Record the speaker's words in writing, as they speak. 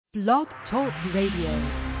Blog Talk Radio.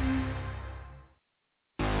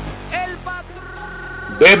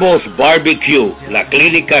 BEBO'S BBQ, la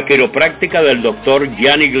clínica quiropráctica del Doctor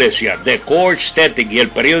Iglesias, de Core Aesthetic y el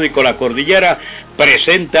periódico La Cordillera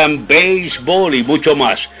presentan Beisbol y Mucho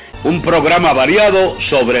Más, un programa variado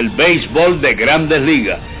sobre el béisbol de Grandes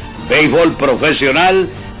Ligas, béisbol profesional,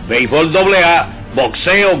 béisbol AA,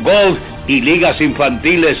 boxeo, golf y ligas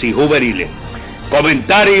infantiles y juveniles.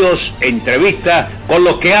 Comentarios, entrevistas con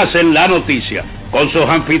los que hacen la noticia, con sus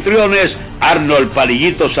anfitriones Arnold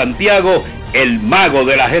Palillo Santiago, el mago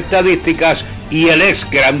de las estadísticas, y el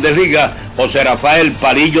ex Grandes Ligas, José Rafael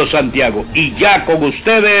Palillo Santiago. Y ya con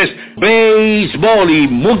ustedes, béisbol y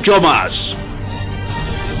mucho más.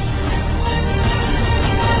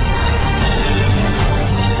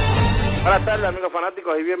 Buenas tardes, amigos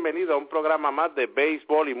fanáticos, y bienvenidos a un programa más de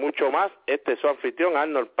béisbol y mucho más. Este es su anfitrión,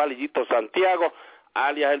 Arnold Palillito Santiago,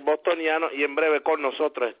 alias el bostoniano, y en breve con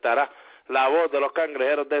nosotros estará la voz de los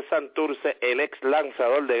cangrejeros de Santurce, el ex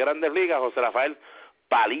lanzador de Grandes Ligas, José Rafael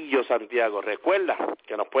Palillo Santiago. Recuerda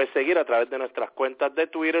que nos puedes seguir a través de nuestras cuentas de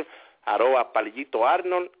Twitter,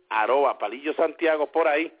 @PalillitoArnold, @Palillo Santiago. Por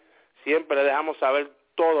ahí siempre le dejamos saber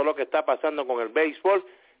todo lo que está pasando con el béisbol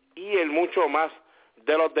y el mucho más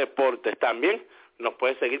de los deportes. También nos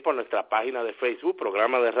puedes seguir por nuestra página de Facebook,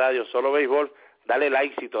 Programa de Radio Solo Béisbol. Dale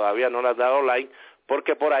like si todavía no le has dado like,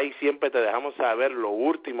 porque por ahí siempre te dejamos saber lo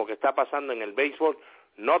último que está pasando en el béisbol,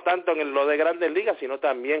 no tanto en lo de Grandes Ligas, sino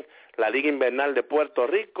también la Liga Invernal de Puerto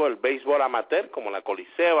Rico, el béisbol amateur, como la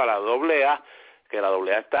Coliseo, la AA, que la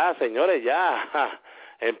AA está, señores, ya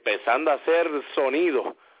empezando a hacer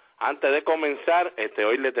sonido. Antes de comenzar,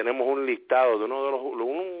 hoy le tenemos un listado de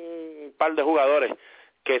un par de jugadores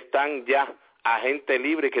que están ya agente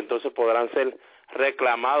libre y que entonces podrán ser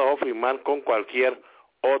reclamados o firmar con cualquier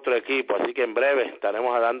otro equipo. Así que en breve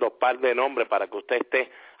estaremos dando par de nombres para que usted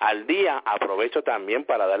esté al día. Aprovecho también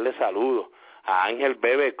para darle saludos a Ángel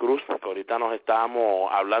Bebe Cruz, que ahorita nos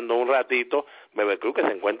estábamos hablando un ratito. Bebe Cruz, que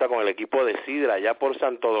se encuentra con el equipo de Sidra allá por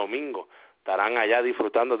Santo Domingo. Estarán allá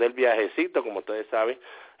disfrutando del viajecito. Como ustedes saben,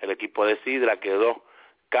 el equipo de Sidra quedó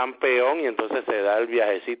campeón y entonces se da el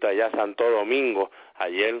viajecito allá a Santo Domingo.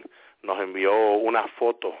 Ayer nos envió una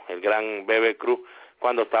foto el gran Bebe Cruz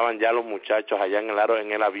cuando estaban ya los muchachos allá en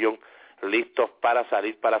el avión listos para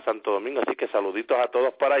salir para Santo Domingo. Así que saluditos a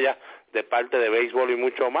todos por allá de parte de béisbol y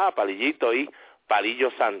mucho más, Palillito y Palillo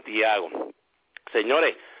Santiago.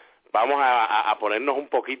 Señores, vamos a ponernos un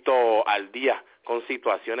poquito al día con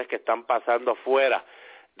situaciones que están pasando fuera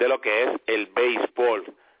de lo que es el béisbol.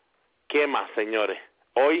 ¿Qué más, señores?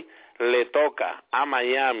 Hoy le toca a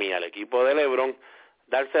Miami, al equipo de LeBron,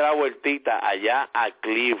 darse la vueltita allá a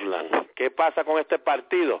Cleveland. ¿Qué pasa con este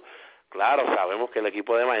partido? Claro, sabemos que el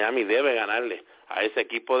equipo de Miami debe ganarle a ese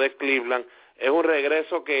equipo de Cleveland. Es un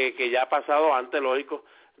regreso que ya ha pasado antes, lógico,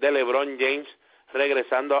 de LeBron James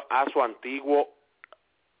regresando a su antiguo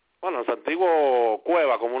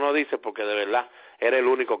cueva, como uno dice, porque de verdad era el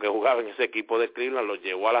único que jugaba en ese equipo de Cleveland, los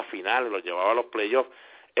llevó a la final, los llevaba a los playoffs.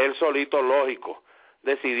 Él solito, lógico,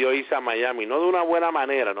 decidió irse a Miami, no de una buena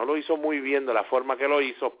manera, no lo hizo muy bien de la forma que lo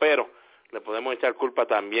hizo, pero le podemos echar culpa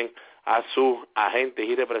también a sus agentes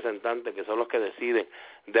y representantes, que son los que deciden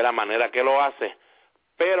de la manera que lo hace.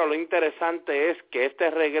 Pero lo interesante es que este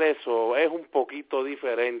regreso es un poquito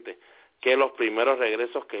diferente que los primeros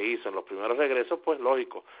regresos que hizo. En los primeros regresos, pues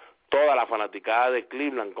lógico, toda la fanaticada de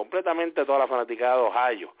Cleveland, completamente toda la fanaticada de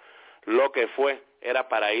Ohio, lo que fue era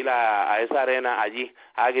para ir a esa arena allí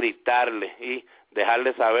a gritarle y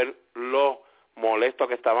dejarle saber lo molesto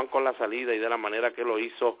que estaban con la salida y de la manera que lo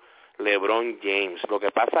hizo LeBron James. Lo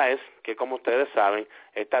que pasa es que, como ustedes saben,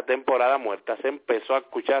 esta temporada muerta se empezó a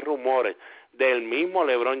escuchar rumores del mismo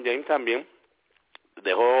LeBron James. También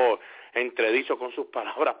dejó entredicho con sus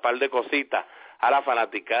palabras par de cositas a la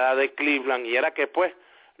fanaticada de Cleveland, y era que pues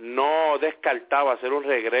no descartaba hacer un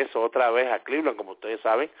regreso otra vez a Cleveland. Como ustedes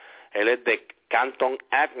saben, él es de Canton,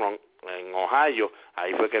 Akron, en Ohio.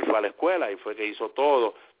 Ahí fue que él fue a la escuela, ahí fue que hizo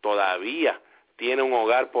todo. Todavía tiene un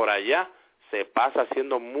hogar por allá, se pasa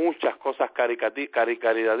haciendo muchas cosas caricativas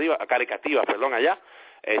allá,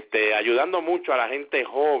 ayudando mucho a la gente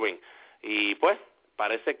joven. Y pues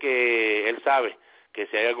parece que él sabe que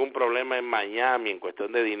si hay algún problema en Miami en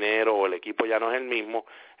cuestión de dinero o el equipo ya no es el mismo,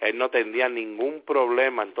 él no tendría ningún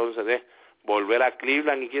problema entonces de volver a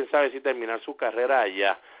Cleveland y quién sabe si terminar su carrera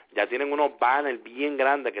allá. Ya tienen unos banners bien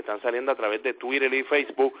grandes que están saliendo a través de Twitter y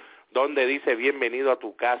Facebook, donde dice bienvenido a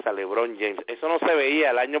tu casa, LeBron James. Eso no se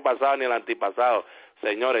veía el año pasado ni el antipasado.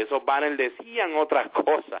 Señores, esos banners decían otras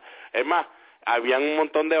cosas. Es más, habían un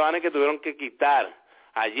montón de banners que tuvieron que quitar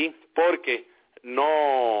allí porque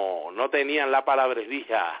no tenían la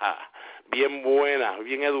palabrería bien buena,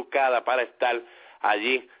 bien educada para estar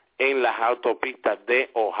allí en las autopistas de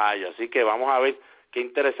Ohio. Así que vamos a ver qué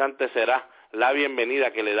interesante será la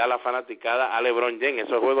bienvenida que le da la fanaticada a LeBron James.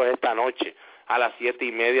 Esos juegos esta noche a las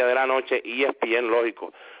 7:30 de la noche, y ESPN,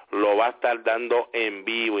 lógico, lo va a estar dando en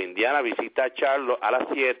vivo. Indiana visita a Charlotte a las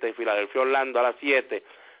 7, Filadelfia Orlando a las 7,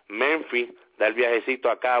 Memphis da el viajecito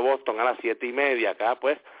acá a Boston a las 7:30. Acá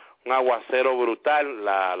pues un aguacero brutal,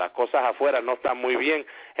 las cosas afuera no están muy bien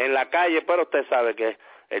en la calle, pero usted sabe que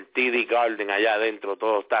el TD Garden allá adentro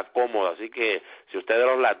todo está cómodo, así que si usted de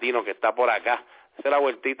los latinos que está por acá, hace la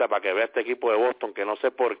vueltita para que vea este equipo de Boston, que no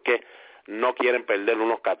sé por qué no quieren perder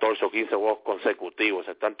unos 14 o 15 juegos consecutivos,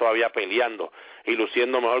 están todavía peleando y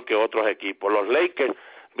luciendo mejor que otros equipos. Los Lakers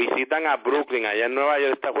visitan a Brooklyn, allá en Nueva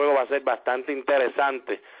York. Este juego va a ser bastante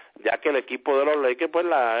interesante, ya que el equipo de los Lakers pues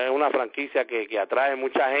es una franquicia que atrae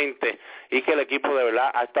mucha gente, y que el equipo de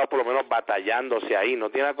verdad ha estado por lo menos batallándose ahí.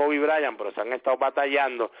 No tiene a Kobe Bryant, pero se han estado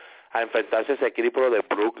batallando a enfrentarse a ese equipo de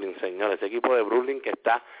Brooklyn, señores, ese equipo de Brooklyn que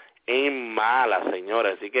está en mala,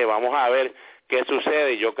 señores. Así que vamos a ver qué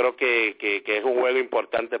sucede. Yo creo que es un juego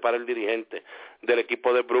importante para el dirigente del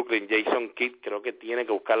equipo de Brooklyn, Jason Kidd. Creo que tiene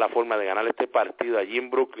que buscar la forma de ganar este partido allí en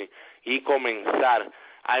Brooklyn y comenzar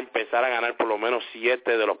a empezar a ganar por lo menos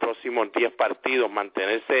 7 de los próximos 10 partidos,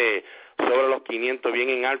 mantenerse sobre los 500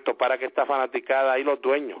 bien en alto, para que esta fanaticada y los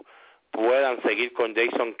dueños puedan seguir con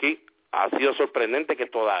Jason Kidd. Ha sido sorprendente que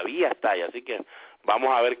todavía está ahí, así que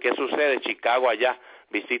vamos a ver qué sucede. Chicago allá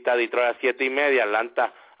visita a Detroit a las 7:30,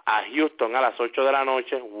 Atlanta a Houston a las 8 de la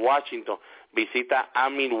noche, Washington visita a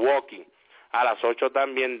Milwaukee a las 8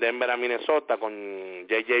 también, Denver a Minnesota con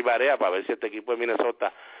J.J. Barea, para ver si este equipo de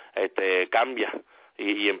Minnesota cambia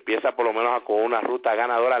y empieza por lo menos con una ruta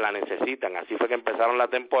ganadora. La necesitan, así fue que empezaron la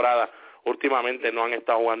temporada. Últimamente no han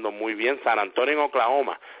estado jugando muy bien. San Antonio en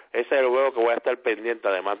Oklahoma, ese es el juego que voy a estar pendiente,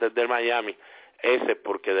 además desde el Miami,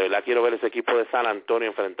 porque de verdad quiero ver ese equipo de San Antonio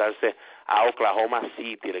enfrentarse a Oklahoma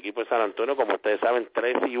City. El equipo de San Antonio, como ustedes saben,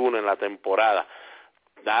 3-1 en la temporada.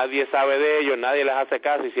 Nadie sabe de ellos, nadie les hace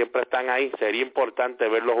caso y siempre están ahí. Sería importante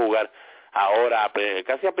verlos jugar ahora,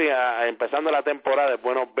 casi empezando la temporada. Es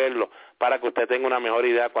bueno verlos para que usted tenga una mejor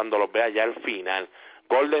idea cuando los vea ya al final.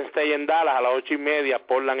 Golden State en Dallas a las 8:30,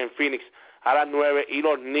 Portland en Phoenix a las 9, y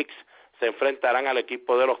los Knicks se enfrentarán al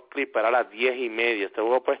equipo de los Clippers a las 10:30. Este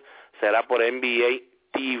juego pues será por NBA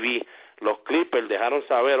TV. Los Clippers dejaron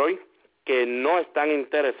saber hoy que no están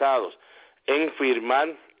interesados en firmar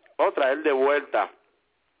o traer de vuelta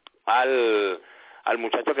al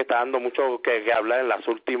muchacho que está dando mucho que hablar en las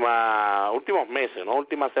últimos meses, no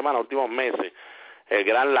últimas semanas, últimos meses, el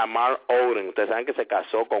gran Lamar Odom. Ustedes saben que se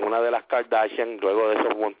casó con una de las Kardashian, luego de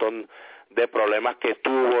esos montón de problemas que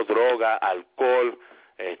tuvo, droga, alcohol,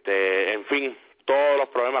 en fin, todos los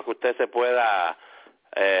problemas que usted se pueda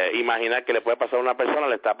imaginar que le puede pasar a una persona,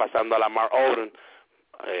 le está pasando a Lamar Odom.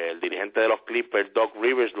 El dirigente de los Clippers, Doc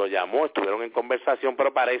Rivers, lo llamó, estuvieron en conversación,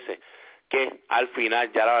 pero parece que al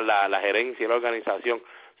final ya la gerencia y la organización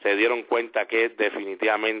se dieron cuenta que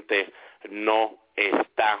definitivamente no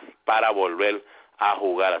está para volver a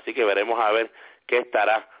jugar. Así que veremos a ver qué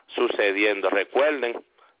estará sucediendo. Recuerden,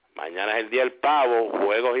 mañana es el Día del Pavo,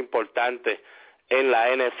 juegos importantes en la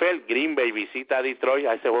NFL. Green Bay visita a Detroit,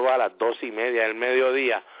 a ese juego a las 2:30 del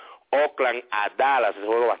mediodía. Oakland a Dallas, ese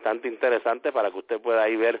juego bastante interesante para que usted pueda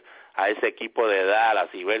ir ver a ese equipo de Dallas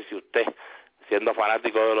y ver si usted, siendo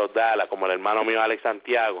fanático de los Dallas, como el hermano mío Alex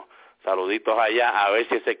Santiago, saluditos allá, a ver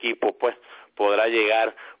si ese equipo pues podrá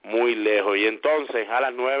llegar muy lejos. Y entonces a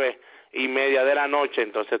las 9:30 de la noche,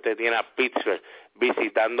 entonces te tiene a Pittsburgh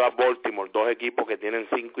visitando a Baltimore, dos equipos que tienen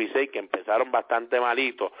 5-6, que empezaron bastante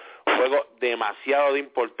malitos, juego demasiado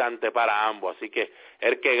importante para ambos, así que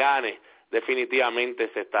el que gane definitivamente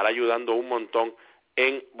se estará ayudando un montón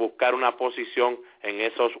en buscar una posición en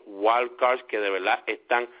esos wild cards que de verdad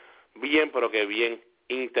están bien, pero que bien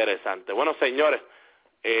interesantes. Bueno, señores,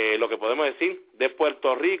 lo que podemos decir de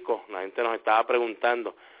Puerto Rico, la gente nos estaba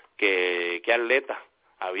preguntando qué atletas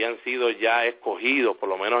habían sido ya escogidos, por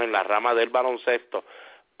lo menos en la rama del baloncesto,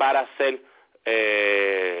 para ser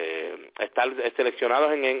estar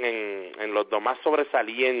seleccionados en los dos más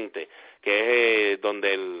sobresalientes, que es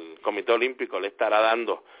donde el Comité Olímpico le estará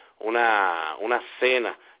dando una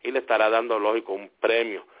cena y le estará dando, lógico, un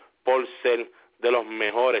premio por ser de los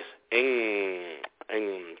mejores en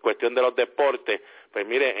cuestión de los deportes. Pues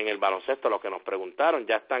mire, en el baloncesto, lo que nos preguntaron,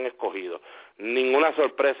 ya están escogidos. Ninguna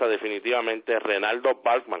sorpresa, definitivamente, Renaldo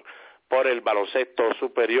Balkman por el baloncesto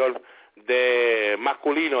superior de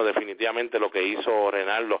masculino, definitivamente lo que hizo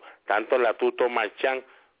Renaldo, tanto en la Tuto Marchand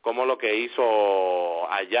como lo que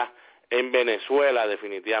hizo allá en Venezuela,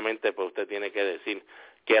 definitivamente pues usted tiene que decir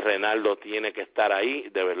que Reinaldo tiene que estar ahí,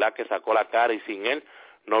 de verdad que sacó la cara y sin él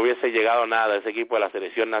no hubiese llegado nada a ese equipo de la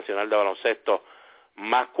Selección Nacional de Baloncesto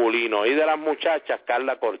masculino. Y de las muchachas,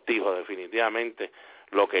 Carla Cortijo, definitivamente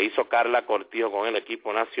lo que hizo Carla Cortijo con el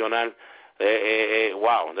equipo nacional,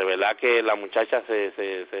 wow, de verdad que la muchacha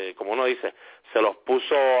se como uno dice, se los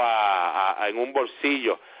puso en un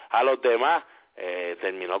bolsillo a los demás.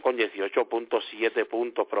 Terminó con 18.7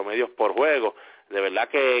 puntos promedios por juego. De verdad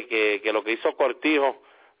que lo que hizo Cortijo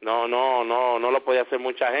no lo podía hacer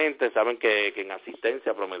mucha gente. Saben que en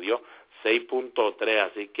asistencia promedió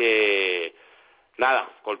 6.3, así que nada,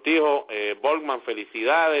 Cortijo, Volkman,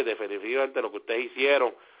 felicidades, definitivamente lo que ustedes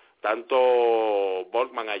hicieron, tanto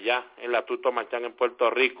Volkman allá en la Tuto Marchán en Puerto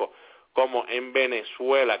Rico como en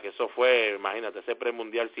Venezuela, que eso fue, imagínate, ese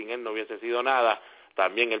premundial sin él no hubiese sido nada.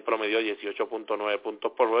 También él promedió 18.9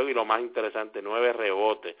 puntos por juego y lo más interesante, 9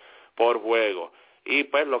 rebotes por juego. Y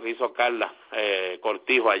pues lo que hizo Carla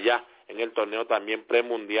Cortijo allá en el torneo también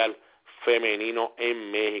premundial femenino en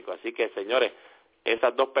México. Así que, señores,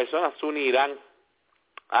 esas dos personas se unirán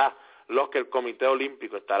a los que el Comité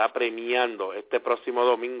Olímpico estará premiando este próximo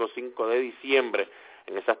domingo 5 de diciembre.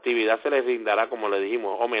 En esa actividad se les brindará, como le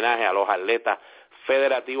dijimos, homenaje a los atletas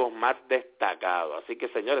federativos más destacados. Así que,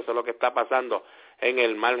 señores, eso es lo que está pasando en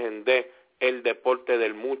el margen de el deporte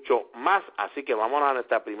del mucho más. Así que vámonos a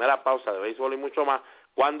nuestra primera pausa de béisbol y mucho más.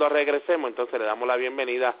 Cuando regresemos, entonces le damos la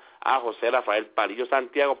bienvenida a José Rafael Palillo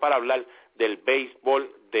Santiago para hablar del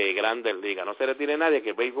béisbol de Grandes Ligas. No se retire nadie, que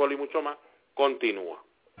el béisbol y mucho más continúa.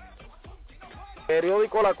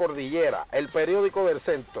 Periódico La Cordillera, el periódico del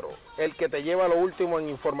centro, el que te lleva lo último en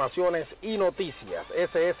informaciones y noticias.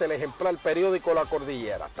 Ese es el ejemplar periódico La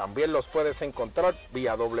Cordillera. También los puedes encontrar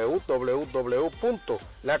vía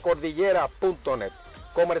www.lacordillera.net.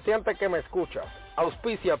 Comerciante que me escuchas,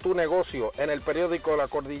 auspicia tu negocio en el periódico La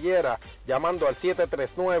Cordillera llamando al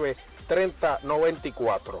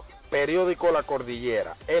 739-3094. Periódico La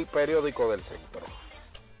Cordillera, el periódico del centro.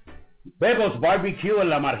 BEBO'S BBQ en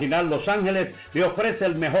la Marginal Los Ángeles le ofrece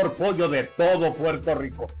el mejor pollo de todo Puerto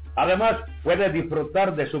Rico. Además, puede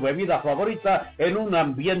disfrutar de su bebida favorita en un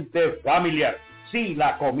ambiente familiar. Si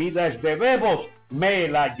la comida es de BEBO'S, me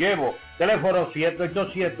la llevo. Teléfono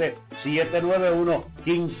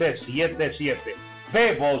 787-791-1577.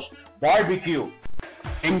 BEBO'S BBQ.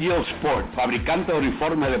 Angel Sport, fabricante de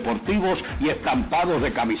uniformes deportivos y estampados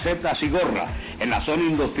de camisetas y gorras. En la zona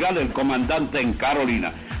industrial El Comandante en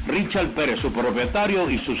Carolina. Richard Pérez, su propietario,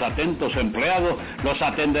 y sus atentos empleados los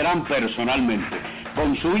atenderán personalmente.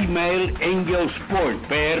 Con su email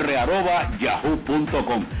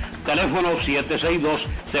angelsportpr@yahoo.com. Teléfono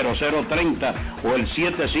 762-0030 o el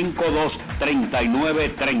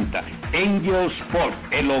 752-3930. Angel Sport,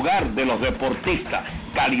 el hogar de los deportistas.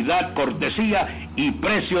 Calidad, cortesía y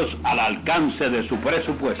precios al alcance de su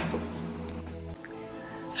presupuesto.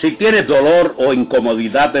 Si tienes dolor o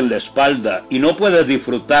incomodidad en la espalda y no puedes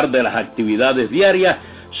disfrutar de las actividades diarias,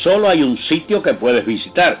 solo hay un sitio que puedes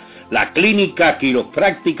visitar: la Clínica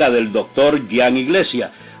Quiropráctica del Doctor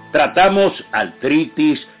Iglesias. Tratamos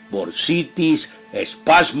artritis, bursitis,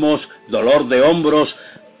 espasmos, dolor de hombros,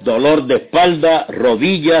 dolor de espalda,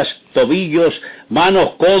 rodillas, tobillos,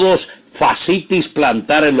 manos, codos, fascitis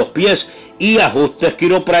plantar en los pies y ajustes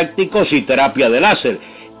quiroprácticos y terapia de láser.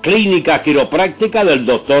 Clínica Quiropráctica del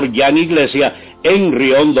Doctor Iglesias en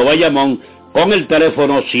Riondo, Bayamón, con el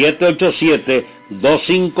teléfono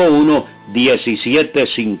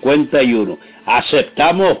 787-251-1751.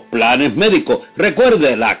 Aceptamos planes médicos.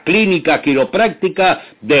 Recuerde, la Clínica Quiropráctica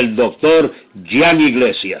del Doctor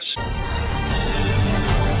Iglesias.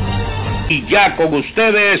 Y ya con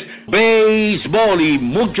ustedes, béisbol y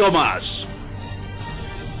mucho más.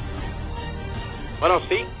 Bueno,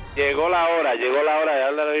 sí, llegó la hora de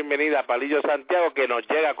darle la bienvenida a Palillo Santiago, que nos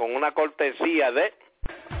llega con una cortesía de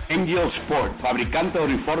Angel Sport, fabricante de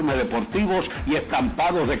uniformes deportivos y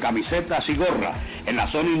estampados de camisetas y gorras. En la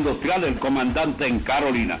zona industrial El Comandante en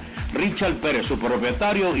Carolina. Richard Pérez, su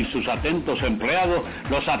propietario, y sus atentos empleados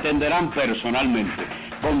los atenderán personalmente.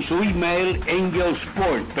 Con su email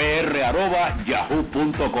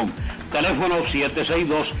angelsportpr@yahoo.com. Teléfono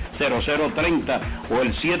 762-0030 o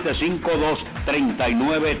el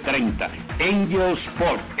 752-3930. Angel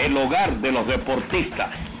Sport, el hogar de los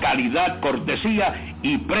deportistas. Calidad, cortesía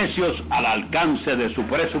y precios al alcance de su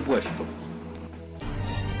presupuesto.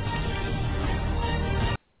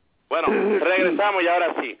 Bueno, regresamos y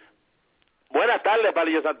ahora sí. Buenas tardes,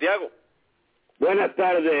 Palillo Santiago. Buenas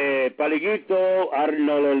tardes, Palillito,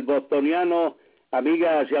 Arnold, el bostoniano,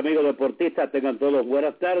 amigas y amigos deportistas, tengan todos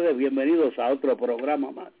buenas tardes, bienvenidos a otro programa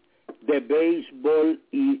más de béisbol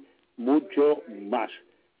y mucho más.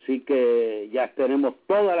 Así que ya tenemos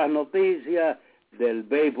todas las noticias del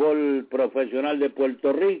béisbol profesional de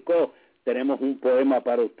Puerto Rico. Tenemos un poema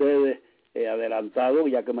para ustedes adelantado,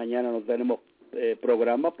 ya que mañana no tenemos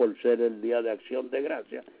programa por ser el Día de Acción de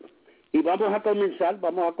Gracias. Y vamos a comenzar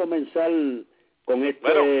con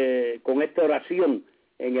esta oración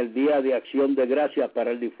en el Día de Acción de Gracias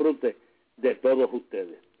para el disfrute de todos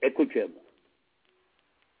ustedes. Escuchemos.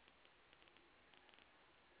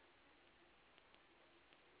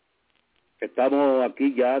 Estamos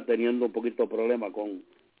aquí ya teniendo un poquito de problema con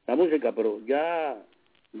la música, pero ya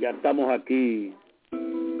estamos aquí.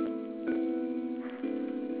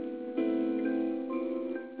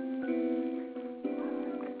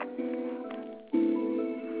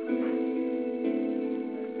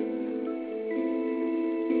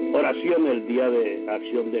 Oración el Día de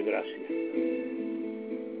Acción de Gracias.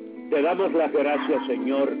 Te damos las gracias,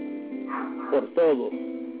 Señor, por todo,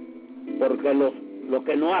 porque lo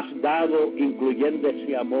que nos has dado, incluyendo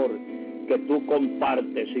ese amor que tú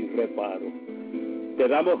compartes sin reparo. Te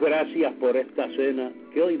damos gracias por esta cena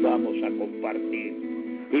que hoy vamos a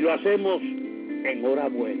compartir. Y lo hacemos en hora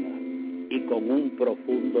buena y con un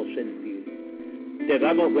profundo sentir. Te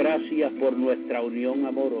damos gracias por nuestra unión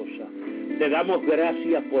amorosa. Te damos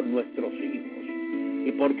gracias por nuestros hijos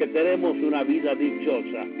y porque tenemos una vida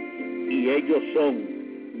dichosa y ellos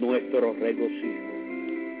son nuestro regocijo.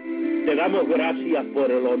 Te damos gracias por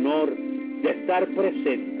el honor de estar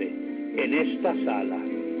presente en esta sala.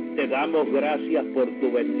 Te damos gracias por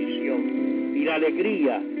tu bendición y la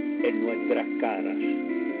alegría en nuestras caras.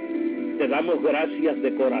 Te damos gracias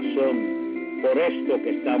de corazón por esto que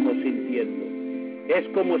estamos sintiendo. Es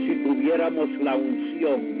como si tuviéramos la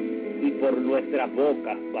unción y por nuestras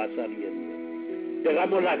bocas va saliendo. Te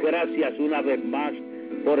damos las gracias una vez más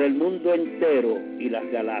por el mundo entero y las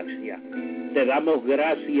galaxias. Te damos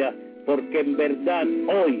gracias porque en verdad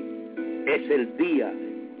hoy es el Día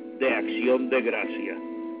de Acción de Gracias.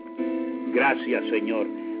 Gracias, Señor.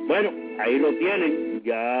 Bueno, ahí lo tienen,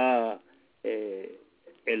 ya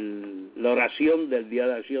la oración del Día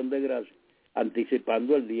de Acción de Gracias,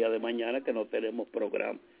 anticipando el día de mañana que no tenemos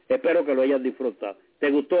programa. Espero que lo hayan disfrutado. ¿Te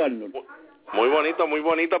gustó, Arnold? Muy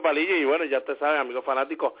bonito, Palillo. Y bueno, ya usted sabe, amigos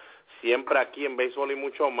fanáticos, siempre aquí en Béisbol y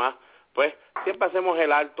Mucho Más, pues siempre hacemos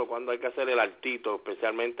el alto cuando hay que hacer el altito,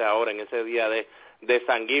 especialmente ahora en ese día de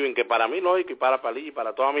Thanksgiving, que para mí, lógico, y para Palillo y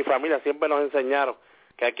para toda mi familia, siempre nos enseñaron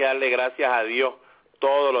que hay que darle gracias a Dios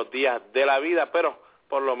todos los días de la vida, pero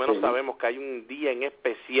por lo menos sabemos que hay un día en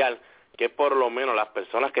especial que por lo menos las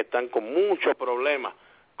personas que están con muchos problemas,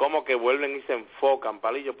 como que vuelven y se enfocan,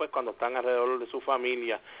 Palillo, pues cuando están alrededor de su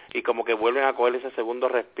familia y como que vuelven a coger ese segundo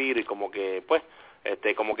respiro y como que pues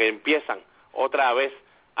como que empiezan otra vez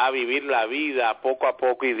a vivir la vida poco a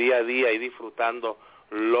poco y día a día y disfrutando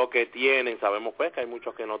lo que tienen. Sabemos pues que hay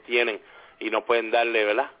muchos que no tienen y no pueden darle,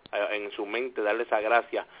 ¿verdad?, en su mente darle esa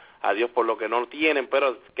gracia a Dios por lo que no tienen,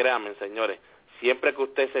 pero créanme, señores, siempre que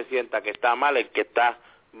usted se sienta que está mal, el que está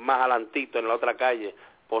más adelantito en la otra calle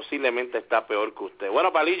posiblemente está peor que usted.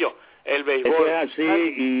 Bueno, Palillo, el béisbol... Eso es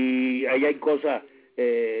así, y ahí hay cosas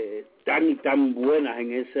tan buenas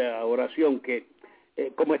en esa oración que,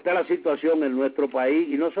 como está la situación en nuestro país,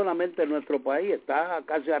 y no solamente en nuestro país, está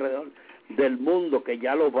casi alrededor del mundo, que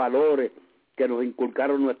ya los valores que nos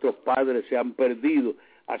inculcaron nuestros padres se han perdido.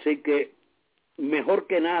 Así que, mejor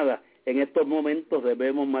que nada, en estos momentos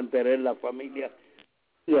debemos mantener la familia.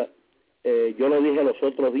 Yo lo dije los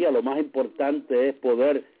otros días, lo más importante es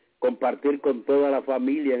poder compartir con toda la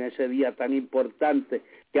familia en ese día tan importante,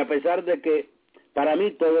 que a pesar de que para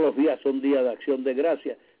mí todos los días son días de acción de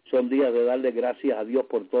gracias, son días de darle gracias a Dios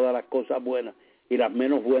por todas las cosas buenas y las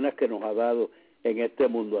menos buenas que nos ha dado en este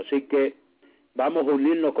mundo. Así que vamos a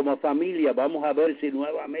unirnos como familia, vamos a ver si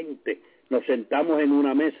nuevamente nos sentamos en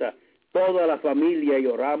una mesa, toda la familia, y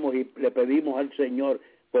oramos y le pedimos al Señor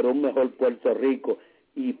por un mejor Puerto Rico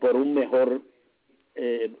y por un mejor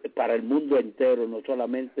para el mundo entero, no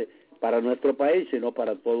solamente para nuestro país, sino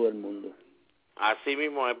para todo el mundo. Así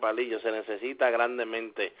mismo es, Palillo, se necesita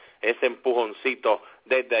grandemente ese empujoncito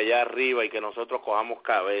desde allá arriba y que nosotros cojamos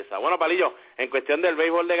cabeza. Bueno, Palillo, en cuestión del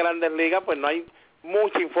béisbol de Grandes Ligas, pues no hay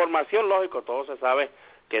mucha información, lógico, todo se sabe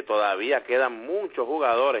que todavía quedan muchos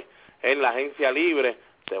jugadores en la agencia libre.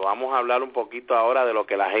 Te vamos a hablar un poquito ahora de lo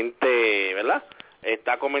que la gente, ¿verdad?,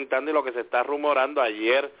 está comentando y lo que se está rumorando.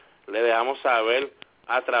 Ayer le dejamos saber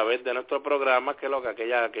a través de nuestro programa que lo que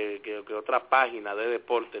que otra página de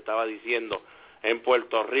deporte estaba diciendo en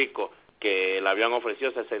Puerto Rico, que le habían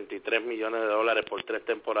ofrecido $63 millones por 3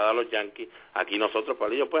 temporadas a los Yankees. Aquí nosotros,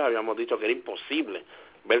 Palillo, pues habíamos dicho que era imposible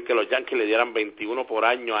ver que los Yankees le dieran 21 por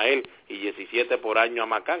año a él y 17 por año a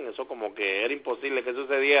McCann. Eso como que era imposible que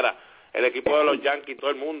sucediera. El equipo de los Yankees, todo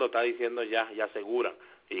el mundo está diciendo ya aseguran.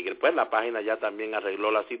 Y después la página ya también arregló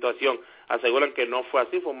la situación. Aseguran que no fue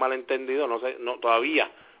así, fue un malentendido, todavía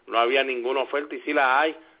no había ninguna oferta, y si la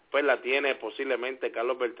hay, pues la tiene posiblemente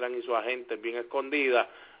Carlos Beltrán y su agente bien escondida,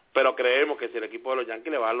 pero creemos que si el equipo de los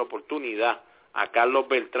Yankees le va a dar la oportunidad a Carlos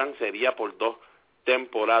Beltrán sería por 2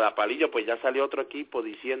 temporadas. Palillo, pues ya salió otro equipo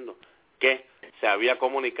diciendo que se había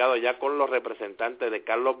comunicado ya con los representantes de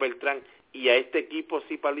Carlos Beltrán, y a este equipo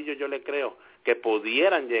sí, Palillo, yo le creo que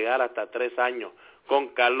pudieran llegar hasta 3 años con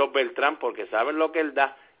Carlos Beltrán, porque saben lo que él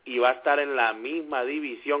da, y va a estar en la misma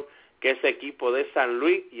división que ese equipo de San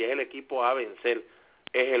Luis, y es el equipo a vencer,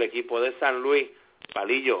 es el equipo de San Luis.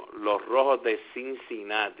 Palillo, los Rojos de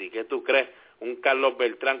Cincinnati. ¿Qué tú crees? Un Carlos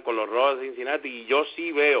Beltrán con los Rojos de Cincinnati, y yo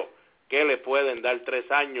sí veo que le pueden dar 3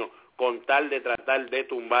 años con tal de tratar de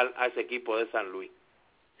tumbar a ese equipo de San Luis.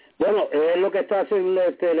 Bueno, es lo que está haciendo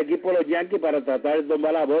el equipo de los Yankees para tratar de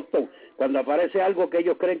tumbar a Boston. Cuando aparece algo que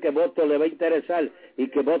ellos creen que Boston le va a interesar y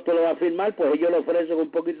que Boston lo va a firmar, pues ellos le ofrecen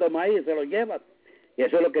un poquito más y se lo llevan. Y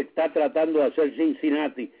eso es lo que está tratando de hacer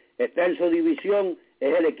Cincinnati. Está en su división,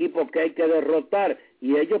 es el equipo que hay que derrotar,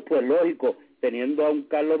 y ellos, pues lógico, teniendo a un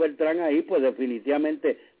Carlos Beltrán ahí, pues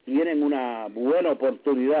definitivamente tienen una buena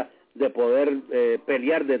oportunidad de poder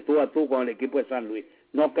pelear de tú a tú con el equipo de San Luis.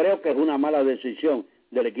 No creo que es una mala decisión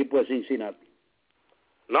del equipo de Cincinnati.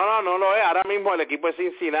 No lo es. Ahora mismo el equipo de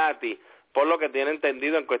Cincinnati, por lo que tiene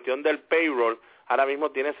entendido en cuestión del payroll, ahora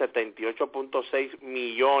mismo tiene 78.6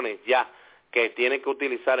 millones ya que tiene que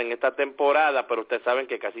utilizar en esta temporada, pero ustedes saben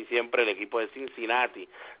que casi siempre el equipo de Cincinnati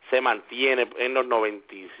se mantiene en los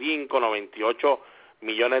 95, 98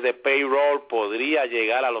 millones de payroll, podría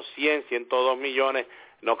llegar a los 102 millones,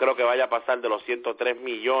 no creo que vaya a pasar de los 103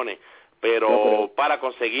 millones, pero para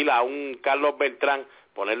conseguir a un Carlos Beltrán,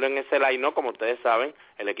 ponerlo en ese line, como ustedes saben,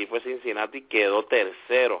 el equipo de Cincinnati quedó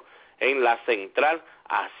tercero en la central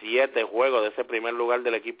a 7 juegos de ese primer lugar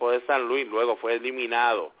del equipo de San Luis, luego fue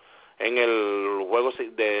eliminado en el juego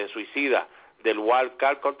de suicida del Wild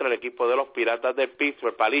Card contra el equipo de los Piratas de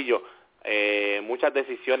Pittsburgh. Palillo, muchas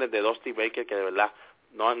decisiones de Dusty Baker que de verdad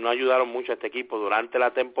no ayudaron mucho a este equipo durante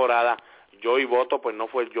la temporada. Joey Votto, pues no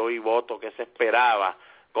fue el Joey Votto que se esperaba,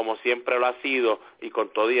 como siempre lo ha sido, y con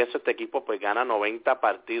todo y eso este equipo pues gana 90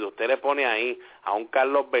 partidos. Usted le pone ahí a un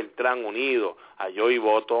Carlos Beltrán unido, a Joey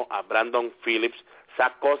Votto, a Brandon Phillips,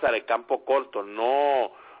 esas cosas de campo corto,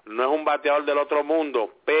 no es un bateador del otro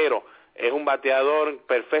mundo, pero es un bateador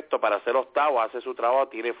perfecto para hacer octavo, hace su trabajo,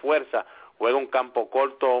 tiene fuerza, juega un campo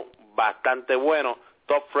corto bastante bueno.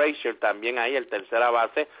 Top Frazier también ahí, el tercera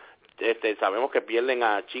base, sabemos que pierden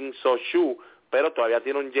a Chin So Shu, pero todavía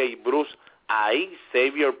tiene un Jay Bruce ahí.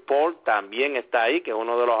 Xavier Paul también está ahí, que es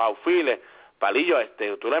uno de los outfielders. Palillo,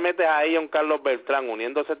 tú le metes ahí a un Carlos Beltrán,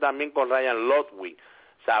 uniéndose también con Ryan Ludwig.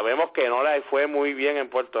 Sabemos que no le fue muy bien en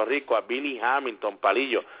Puerto Rico a Billy Hamilton,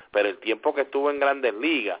 Palillo, pero el tiempo que estuvo en Grandes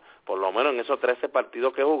Ligas, por lo menos en esos 13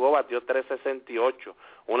 partidos que jugó, batió 368,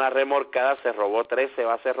 una remorcada, se robó 13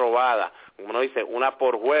 bases robadas, como uno dice, una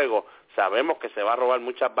por juego. Sabemos que se va a robar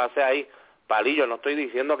muchas bases ahí. Palillo, no estoy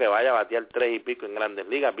diciendo que vaya a batear 3 y pico en Grandes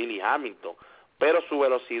Ligas, Billy Hamilton, pero su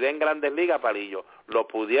velocidad en Grandes Ligas, Palillo, lo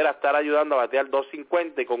pudiera estar ayudando a batear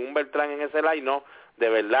 250, y con un Beltrán en ese line, no, de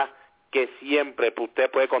verdad que siempre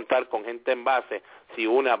usted puede contar con gente en base si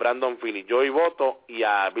une a Brandon Phillips, Joey Votto y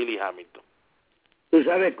a Billy Hamilton. Tú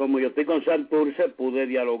sabes, como yo estoy con Santurce, pude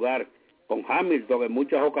dialogar con Hamilton en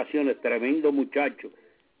muchas ocasiones, tremendo muchacho,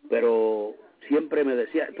 pero siempre me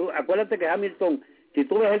decía, tú acuérdate que Hamilton, si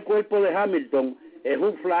tú ves el cuerpo de Hamilton, es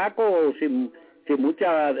un flaco sin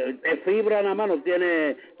mucha fibra nada más, no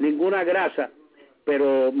tiene ninguna grasa,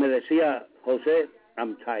 pero me decía, José,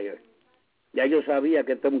 I'm tired. Ya yo sabía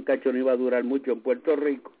que este muchacho no iba a durar mucho en Puerto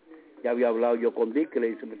Rico. Ya había hablado yo con Dick, le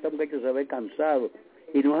dice, este muchacho se ve cansado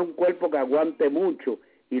y no es un cuerpo que aguante mucho,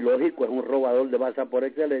 y lógico, es un robador de base por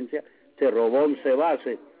excelencia, se robó 11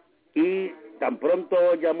 bases, y tan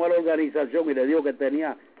pronto llamó a la organización y le dijo que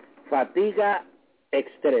tenía fatiga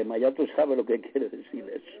extrema. Ya tú sabes lo que quiere decir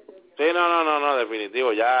eso. Sí, no,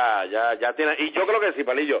 definitivo, ya tiene, y yo creo que sí,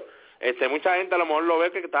 Palillo, mucha gente a lo mejor lo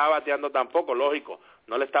ve que estaba bateando tampoco, lógico,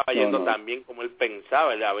 no le estaba yendo tan bien como él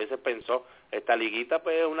pensaba. Él a veces pensó, esta liguita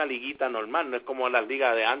pues es una liguita normal, no es como las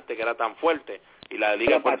ligas de antes que era tan fuerte, y la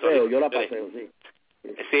liga de Puerto Rico, yo la paseo, sí.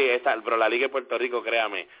 Sí, pero la liga de Puerto Rico,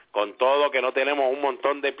 créame, con todo que no tenemos un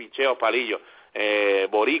montón de picheos, Palillo,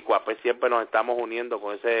 boricua, pues siempre nos estamos uniendo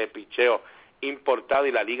con ese picheo importado,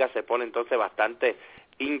 y la liga se pone entonces bastante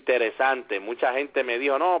interesante. Mucha gente me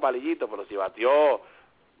dijo, no, Palillito, pero si batió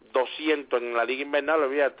 200 en la Liga Invernal,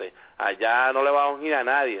 olvídate, allá no le va a ungir a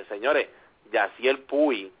nadie. Señores, Yaciel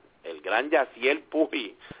Puy, el gran Yaciel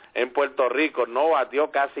Puy en Puerto Rico, no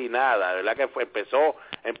batió casi nada, verdad que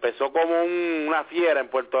empezó como una fiera en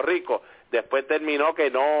Puerto Rico, después terminó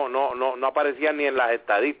que no aparecía ni en las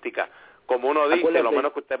estadísticas, como uno dice, lo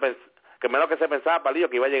menos que se pensaba, Palillo,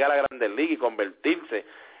 que iba a llegar a Grandes Ligas y convertirse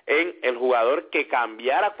en el jugador que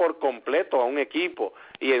cambiara por completo a un equipo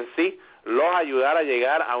y en sí los ayudara a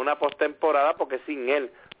llegar a una postemporada, porque sin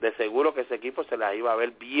él de seguro que ese equipo se la iba a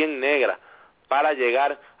ver bien negra para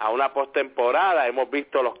llegar a una postemporada. Hemos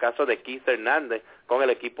visto los casos de Keith Hernández con el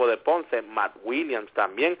equipo de Ponce, Matt Williams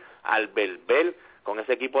también, Albert Bell con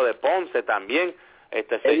ese equipo de Ponce también.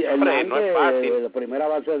 Hombre, no es fácil. La primera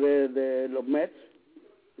base de los Mets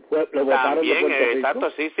lo votaron también, de Puerto Rico.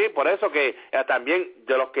 Exacto, sí, por eso que también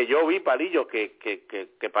de los que yo vi, Palillo,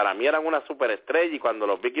 que para mí eran una superestrella, y cuando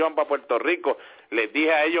los vi que iban para Puerto Rico, les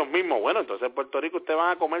dije a ellos mismos, bueno, entonces en Puerto Rico ustedes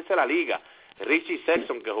van a comerse la liga. Richie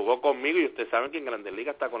Sexton, que jugó conmigo, y ustedes saben que en Grandes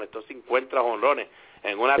Ligas hasta conectó 50 jonrones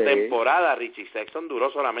en una temporada. Richie Sexton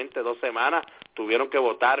duró solamente 2 semanas, tuvieron que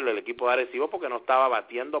votarlo el equipo de Arecibo porque no estaba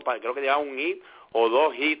batiendo, creo que llevaba un hit o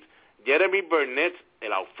 2 hits. Jeremy Burnett,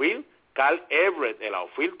 el outfield, Carl Everett, el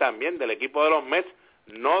outfield también del equipo de los Mets,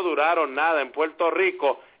 no duraron nada en Puerto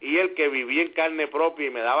Rico, y el que viví en carne propia y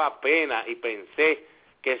me daba pena y pensé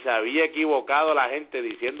que se había equivocado la gente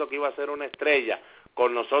diciendo que iba a ser una estrella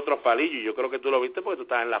con nosotros, Palillo, y yo creo que tú lo viste porque tú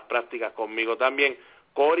estabas en las prácticas conmigo también,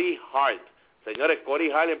 Corey Hart. Señores,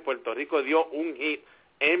 Corey Hart en Puerto Rico dio un hit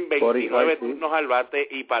en 29 turnos al bate,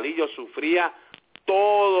 y Palillo sufría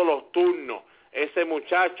todos los turnos. Ese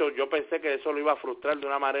muchacho, yo pensé que eso lo iba a frustrar de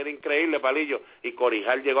una manera increíble, Palillo, y Corey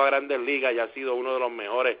Hart llegó a Grandes Ligas y ha sido uno de los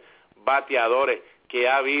mejores bateadores que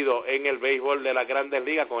ha habido en el béisbol de las Grandes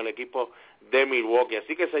Ligas con el equipo de Milwaukee.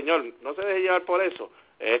 Así que, señor, no se deje llevar por eso.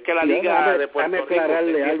 Es que la Liga de Puerto Rico... Déjame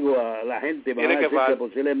aclararle algo a la gente. Me van a decir que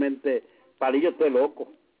posiblemente Palillo esté loco.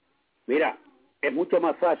 Mira, es mucho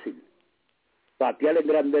más fácil batear en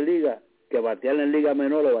Grandes Ligas que batear en Liga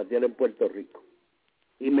Menor o batear en Puerto Rico.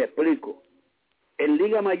 Y me explico. En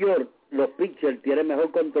Liga Mayor, los pitchers tienen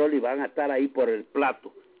mejor control y van a estar ahí por el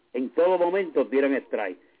plato. En todo momento tiran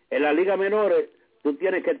strike. En la Liga Menores, tú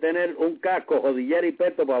tienes que tener un casco, rodillera y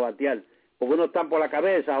peto para batear. Porque unos están por la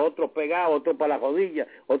cabeza, otros pegados, otros para la rodilla,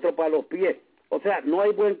 otros para los pies. O sea, no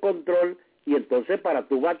hay buen control, y entonces para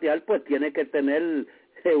tú batear, pues tienes que tener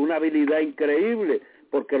una habilidad increíble,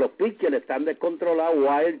 porque los pitchers están descontrolados,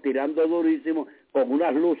 wild, tirando durísimo, con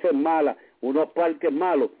unas luces malas, unos parques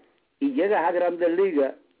malos. Y llegas a Grandes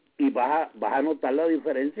Ligas y vas a notar la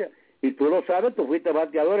diferencia. Y tú lo sabes, tú fuiste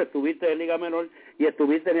bateador, estuviste en Liga Menor y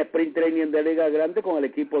estuviste en Sprint Training de Liga Grande con el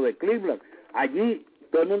equipo de Cleveland. Allí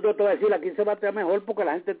todo el mundo te va a decir, aquí se batea mejor porque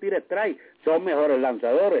la gente tira strike, son mejores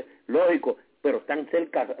lanzadores, lógico, pero están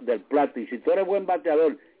cerca del plato. Y si tú eres buen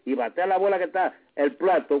bateador y bateas la bola que está el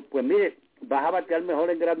plato, pues mire, vas a batear mejor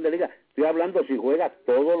en Grandes Ligas. Estoy hablando si juegas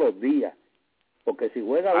todos los días, porque si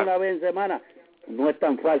juegas una vez en semana, no es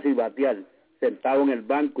tan fácil batear sentado en el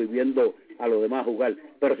banco y viendo a los demás jugar.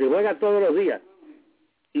 Pero si juegas todos los días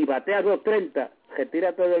y bateas 2.30,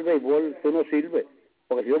 retírate del béisbol, tú no sirves.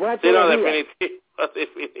 Porque si yo juegas todos los días,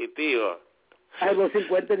 definitivo. Hay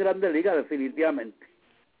 2.50 en Grandes Ligas, definitivamente.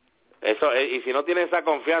 Eso, y si no tienes esa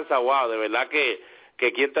confianza, wow, de verdad que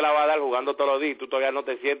quién te la va a dar jugando todos los días y tú todavía no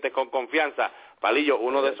te sientes con confianza. Palillo,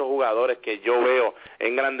 uno de esos jugadores que yo veo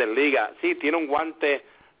en Grandes Ligas, sí, tiene un guante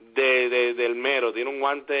del mero, tiene un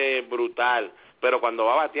guante brutal, pero cuando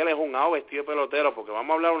va a batear es un out vestido de pelotero, porque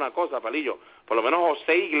vamos a hablar una cosa, Palillo, por lo menos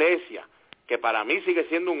José Iglesias, que para mí sigue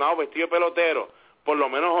siendo un out vestido de pelotero, por lo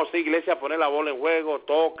menos José Iglesias pone la bola en juego,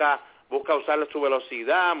 toca, busca usarle su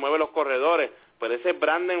velocidad, mueve los corredores, pero ese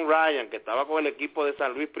Brandon Ryan, que estaba con el equipo de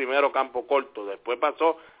San Luis primero campo corto, después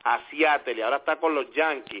pasó a Seattle y ahora está con los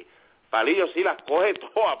Yankees, Palillo sí las coge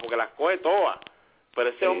todas, porque las coge todas, pero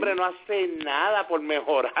ese hombre no hace nada por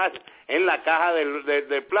mejorar en la caja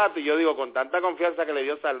del plato, y yo digo, con tanta confianza que le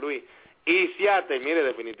dio San Luis y Seattle, mire,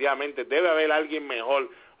 definitivamente debe haber alguien mejor.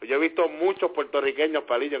 Yo he visto muchos puertorriqueños,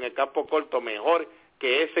 Palillo, en el campo corto mejor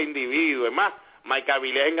que ese individuo. Es más, Mike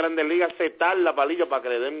Avilés en Grandes Ligas se tarda, Palillo, para que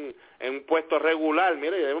le den en un puesto regular.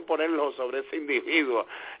 Mire, deben ponerlo sobre ese individuo,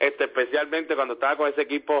 especialmente cuando estaba con ese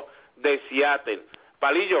equipo de Seattle.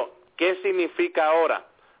 Palillo, ¿qué significa ahora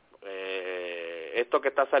esto que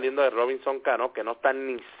está saliendo de Robinson Cano, que no están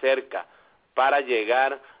ni cerca para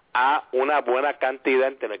llegar a una buena cantidad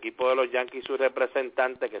entre el equipo de los Yankees y sus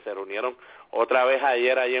representantes, que se reunieron otra vez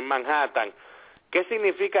ayer ahí en Manhattan? ¿Qué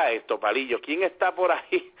significa esto, Palillo? ¿Quién está por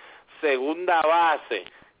ahí, segunda base,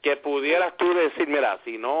 que pudieras tú decir, mira,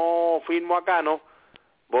 si no firmo a Cano,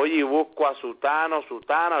 voy y busco a sutano,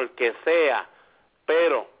 el que sea,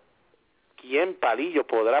 pero ¿quién, Palillo,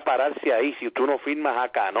 podrá pararse ahí si tú no firmas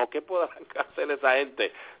acá? ¿No? ¿Qué podrán hacer esa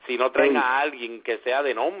gente si no traen a alguien que sea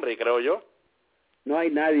de nombre, creo yo? No hay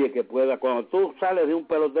nadie que pueda, cuando tú sales de un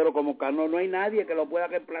pelotero como Cano, no hay nadie que lo pueda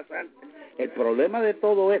reemplazar. El problema de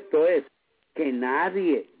todo esto es que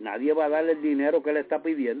nadie va a darle el dinero que le está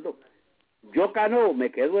pidiendo. Yo, Cano,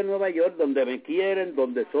 me quedo en Nueva York, donde me quieren,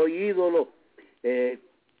 donde soy ídolo, que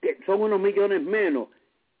son unos millones menos,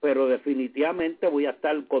 pero definitivamente voy a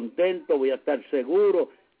estar contento, voy a estar seguro,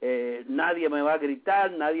 nadie me va a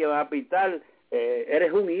gritar, nadie va a pitar,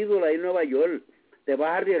 eres un ídolo ahí en Nueva York, te vas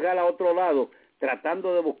a arriesgar a otro lado,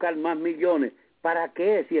 tratando de buscar más millones. ¿Para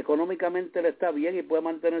qué? Si económicamente le está bien y puede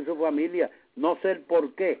mantener su familia, no sé el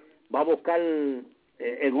por qué, va a buscar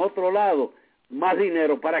en otro lado más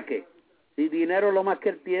dinero. ¿Para qué? Si dinero es lo más que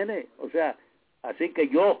él tiene. O sea, así que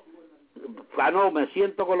yo, me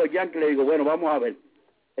siento con los Yankees y le digo, bueno, vamos a ver,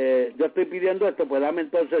 yo estoy pidiendo esto, pues dame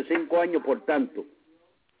entonces 5 años por tanto.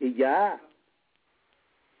 Y ya.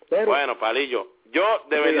 Pero, bueno, Palillo, yo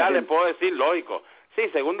de verdad le puedo decir, lógico, sí,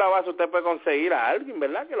 segunda base usted puede conseguir a alguien,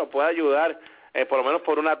 ¿verdad?, que lo pueda ayudar, por lo menos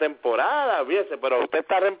por una temporada, fíjese, pero usted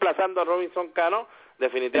está reemplazando a Robinson Cano,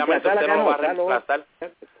 definitivamente usted no lo va a reemplazar.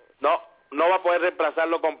 No va a poder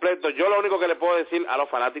reemplazarlo completo. Yo lo único que le puedo decir a los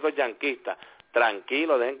fanáticos yanquistas,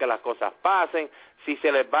 tranquilos, dejen que las cosas pasen. Si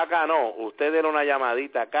se les va Cano, usted denle una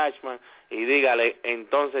llamadita a Cashman y dígale,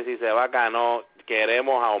 entonces si se va Cano,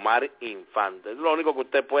 queremos a Omar Infante. Es lo único que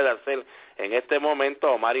usted puede hacer en este momento.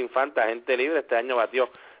 Omar Infante, agente libre, este año batió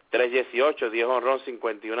 3.18, 10 honrón,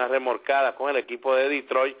 51 remorcadas con el equipo de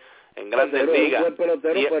Detroit en Grandes Ligas. Es un buen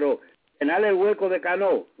pelotero, pero llenar el hueco de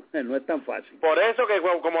Cano no es tan fácil. Por eso que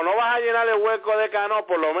como no vas a llenar el hueco de Cano,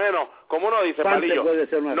 por lo menos, como uno dice, Palillo, puede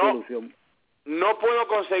ser una solución. No puedo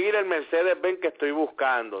conseguir el Mercedes-Benz que estoy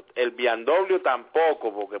buscando, el BMW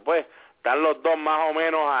tampoco, porque pues están los dos más o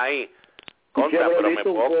menos ahí. Pero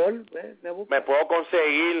me puedo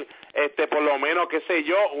conseguir por lo menos, qué sé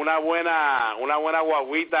yo, una buena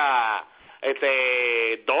guaguita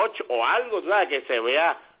Dodge o algo, ¿sabes?, que se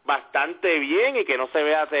vea bastante bien y que no se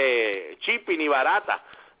vea chippy ni barata.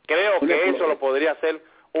 Creo que eso lo podría hacer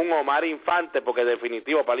un Omar Infante, porque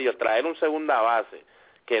definitivo, Palillo, traer un segunda base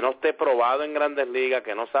que no esté probado en Grandes Ligas,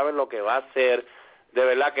 que no sabe lo que va a hacer, de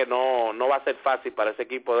verdad que no va a ser fácil para ese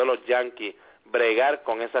equipo de los Yankees bregar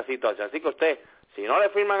con esa situación. Así que usted, si no le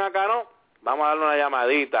firman acá, no, vamos a darle una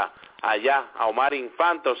llamadita allá a Omar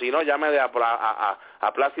Infante, o si no, llame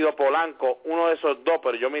a Plácido Polanco, uno de esos dos,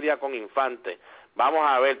 pero yo me iría con Infante. Vamos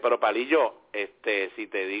a ver, pero Palillo, si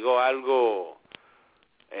te digo algo,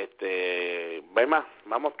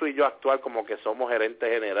 vamos tú y yo a actuar como que somos gerente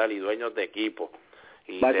general y dueños de equipo.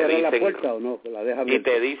 Y ¿va a cerrar la puerta o no? La deja y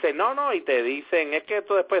te dicen, y te dicen, es que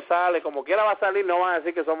esto después sale, como quiera va a salir, no van a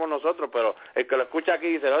decir que somos nosotros, pero el que lo escucha aquí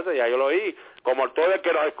dice, no, ya yo lo oí, como todo el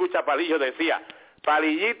que nos escucha, Palillo, decía,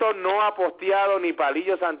 Palillito no ha posteado ni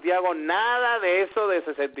Palillo Santiago nada de eso de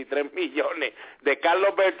 63 millones de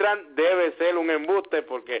Carlos Beltrán, debe ser un embuste,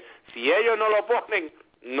 porque si ellos no lo ponen,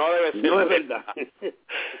 no debe ser. No es verdad.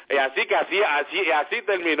 Y así que así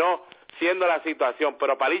terminó siendo la situación.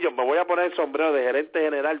 Pero Palillo, me voy a poner el sombrero de gerente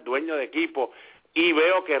general, dueño de equipo, y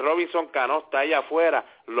veo que Robinson Cano está allá afuera,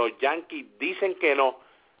 los Yankees dicen que no,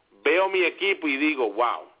 veo mi equipo y digo,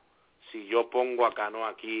 wow, si yo pongo a Cano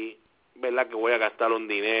aquí, ¿verdad que voy a gastar un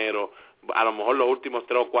dinero? A lo mejor los últimos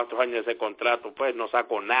 3 o 4 años de ese contrato, pues no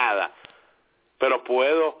saco nada, pero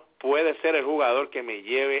puede ser el jugador que me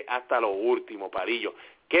lleve hasta lo último, Palillo.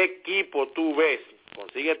 ¿Qué equipo tú ves?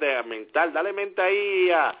 Consíguete mental, dale mente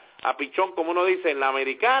ahí a Pichón, como uno dice, en la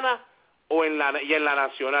americana y en la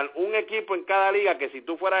nacional. Un equipo en cada liga que si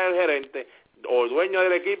tú fueras el gerente o dueño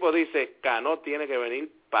del equipo, dice, Cano tiene que venir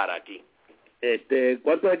para aquí.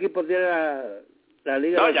 ¿Cuántos equipos tiene la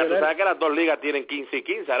liga? No, ya tú sabes que las dos ligas tienen 15 y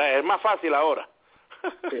 15, ¿verdad? Es más fácil ahora.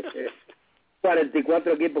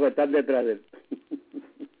 44 equipos que están detrás de él.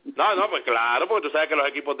 No, pues claro, porque tú sabes que los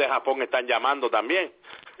equipos de Japón están llamando también.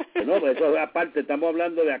 No, pues eso aparte, estamos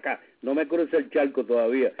hablando de acá, no me cruce el charco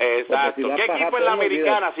todavía. Exacto. ¿Qué equipo Japón, en la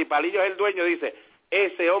americana, si Palillo es el dueño, dice,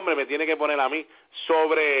 ese hombre me tiene que poner a mí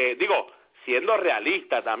siendo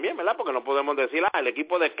realista también, ¿verdad? Porque no podemos decir, el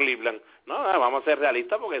equipo de Cleveland. No, vamos a ser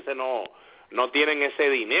realistas porque ese no tienen ese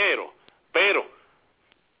dinero. Pero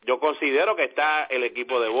yo considero que está el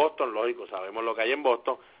equipo de Boston, lógico, sabemos lo que hay en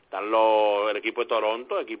Boston. Están el equipo de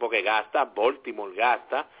Toronto, equipo que gasta, Baltimore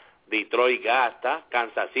gasta, Detroit gasta,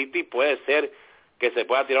 Kansas City puede ser que se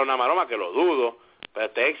pueda tirar una maroma, que lo dudo, pero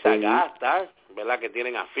Texas gasta, ¿verdad? Que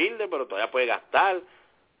tienen a Fielder, pero todavía puede gastar.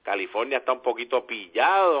 California está un poquito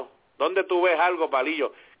pillado, ¿Dónde tú ves algo,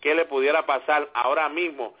 Palillo, que le pudiera pasar ahora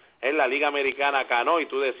mismo en la Liga Americana a Cano y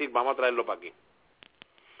tú decir, vamos a traerlo para aquí?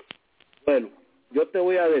 Bueno, yo te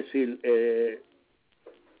voy a decir,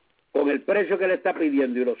 con el precio que le está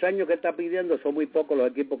pidiendo y los años que está pidiendo, son muy pocos los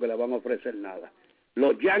equipos que le van a ofrecer nada.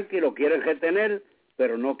 Los Yankees lo quieren retener,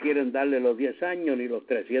 pero no quieren darle los 10 años ni los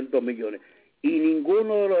 300 millones. Y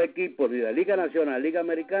ninguno de los equipos, ni la Liga Nacional, Liga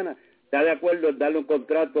Americana, está de acuerdo en darle un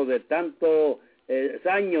contrato de tantos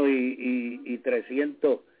años y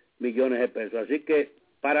 300 millones de pesos. Así que,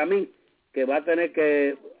 para mí, que va a tener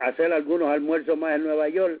que hacer algunos almuerzos más en Nueva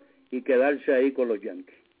York y quedarse ahí con los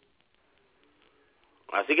Yankees.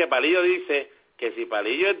 Así que Palillo dice que si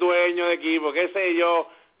Palillo es dueño de equipo, qué sé yo,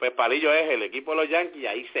 pues Palillo es el equipo de los Yankees y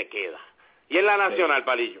ahí se queda. ¿Y en la Nacional, sí,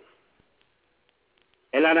 Palillo?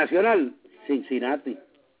 En la Nacional, Cincinnati.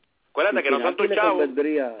 Acuérdate que no son tus chavos.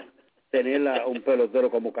 Vendría tener un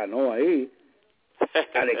pelotero como Cano ahí.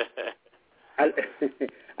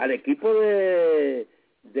 Al equipo de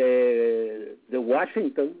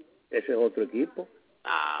Washington, ese es otro equipo.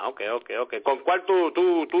 Ah, ok. ¿Con cuál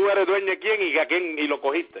tú eres dueño de quién y a quién y lo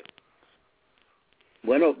cogiste?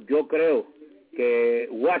 Bueno, yo creo que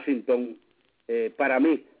Washington, para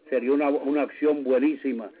mí, sería una acción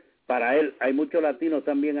buenísima para él. Hay muchos latinos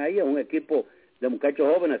también ahí, es un equipo de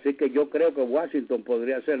muchachos jóvenes, así que yo creo que Washington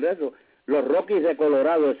podría hacer eso. Los Rockies de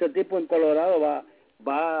Colorado, ese tipo en Colorado va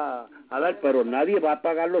a dar, pero nadie va a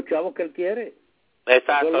pagar los chavos que él quiere.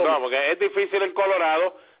 Exacto, no, porque es difícil en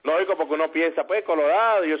Colorado, lógico, porque uno piensa, pues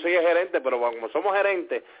Colorado, yo soy el gerente, pero como somos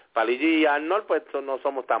gerentes, Palillo y Arnold, pues no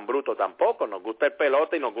somos tan brutos tampoco, nos gusta el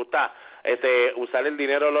pelota y nos gusta usar el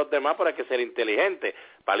dinero de los demás, pero hay que ser inteligente.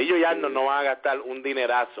 Palillo y Arnold no van a gastar un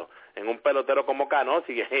dinerazo en un pelotero como Cano,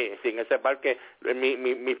 si en ese parque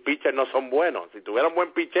mis pitchers no son buenos. Si tuviera un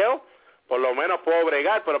buen picheo, por lo menos puedo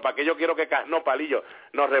bregar, pero ¿para qué yo quiero que Cano, Palillo,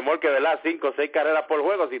 nos remolque, ¿verdad? 5 o 6 carreras por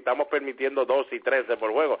juego si estamos permitiendo 12 y 13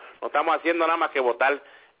 por juego? No estamos haciendo nada más que botar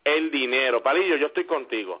el dinero. Palillo, yo estoy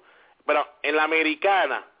contigo. Pero en la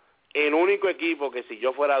Americana, el único equipo que si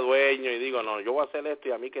yo fuera dueño y digo, no, yo voy a hacer esto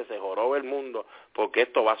y a mí que se jorobe el mundo, porque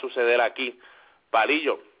esto va a suceder aquí.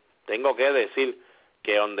 Palillo, tengo que decir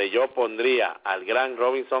que donde yo pondría al gran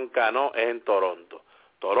Robinson Cano es en Toronto.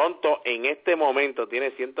 Toronto en este momento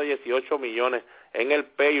tiene 118 millones en el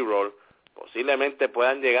payroll, posiblemente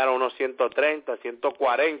puedan llegar a unos 130,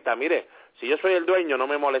 140, mire, si yo soy el dueño no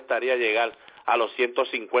me molestaría llegar a los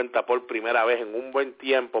 150 por primera vez en un buen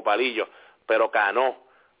tiempo, Palillo, pero Cano,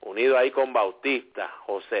 unido ahí con Bautista,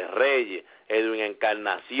 José Reyes, Edwin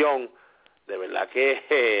Encarnación, de verdad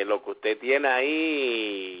que lo que usted tiene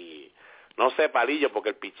ahí, no sé, Palillo, porque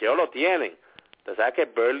el picheo lo tienen, usted sabe que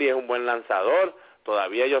Burley es un buen lanzador,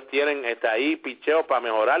 todavía ellos tienen ahí picheo para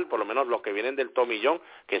mejorar, por lo menos los que vienen del tomillón,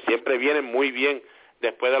 que siempre vienen muy bien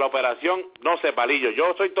después de la operación. No sé, Palillo,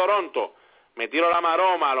 yo soy Toronto, me tiro la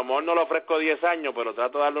maroma, a lo mejor no le ofrezco 10 años, pero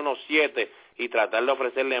trato de darle unos 7 y tratar de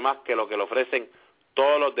ofrecerle más que lo que le ofrecen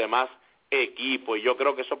todos los demás equipos, y yo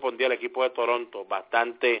creo que eso pondría al equipo de Toronto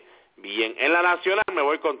bastante bien. En la Nacional me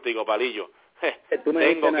voy contigo, Palillo.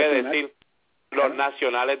 Tengo que decir los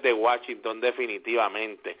Nacionales de Washington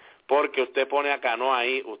definitivamente, porque usted pone a Cano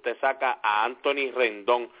ahí, usted saca a Anthony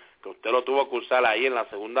Rendón, que usted lo tuvo que usar ahí en la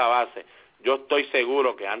segunda base. Yo estoy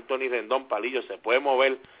seguro que Anthony Rendón, Palillo, se puede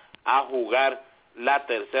mover a jugar la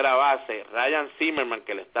tercera base. Ryan Zimmerman,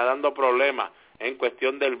 que le está dando problemas en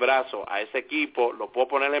cuestión del brazo a ese equipo, lo puedo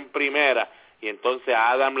poner en primera, y entonces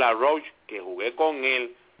a Adam LaRoche, que jugué con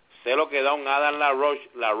él, sé lo que da un Adam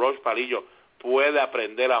LaRoche, Palillo, puede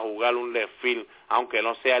aprender a jugar un left field, aunque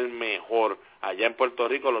no sea el mejor. Allá en Puerto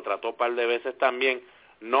Rico lo trató un par de veces también.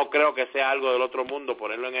 No creo que sea algo del otro mundo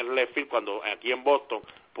ponerlo en el left field, cuando aquí en Boston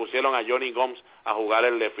pusieron a Johnny Gomes a jugar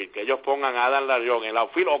el left field. Que ellos pongan a Adam LaRoche en el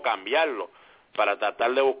outfield o cambiarlo para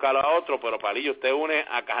tratar de buscarlo a otro, pero Palillo, usted une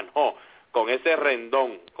a Cano con ese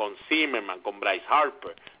Rendón, con Zimmerman, con Bryce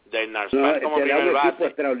Harper, Bernard Span como primer base,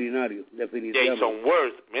 extraordinario, definitivamente. Jason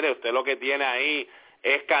Worth, mire, usted lo que tiene ahí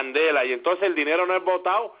es candela, y entonces el dinero no es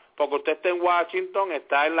botado, porque usted está en Washington,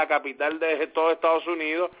 está en la capital de todo Estados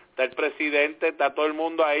Unidos, está el presidente, está todo el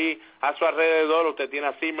mundo ahí a su alrededor, usted tiene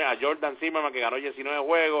a Jordan Zimmerman, que ganó 19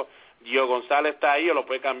 juegos, Gio González está ahí, o lo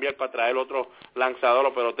puede cambiar para traer otro lanzador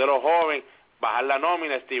o pelotero joven, bajar la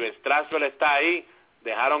nómina, Steven Strasburg está ahí,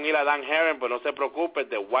 dejaron ir a Dan Herron, pues no se preocupe,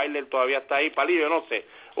 de Wilder todavía está ahí. Palillo, yo no sé,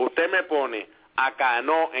 usted me pone a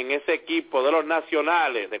Cano en ese equipo de los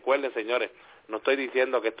Nacionales, recuerden, señores, no estoy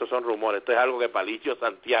diciendo que estos son rumores, esto es algo que Palillo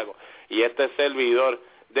Santiago y este servidor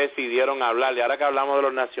decidieron hablar. Y ahora que hablamos de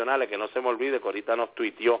los Nacionales, que no se me olvide que ahorita nos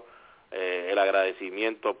tuiteó el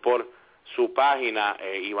agradecimiento por su página,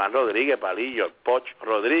 Iván Rodríguez, Palillo, el Poch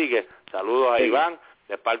Rodríguez, saludos a Iván,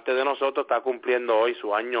 de parte de nosotros está cumpliendo hoy su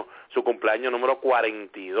cumpleaños número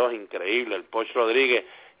 42, increíble, el Poch Rodríguez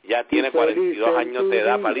ya tiene 42 años de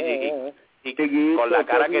edad, Palillo, y con la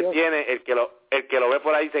cara que tiene, el que lo ve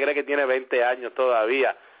por ahí se cree que tiene 20 años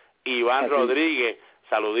todavía. Iván Rodríguez,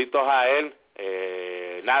 saluditos a él,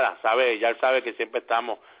 ya él sabe que siempre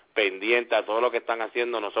estamos pendientes a todo lo que están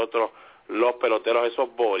haciendo nosotros los peloteros,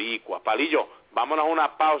 esos boricuas. Palillo, vámonos a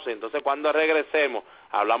una pausa, entonces cuando regresemos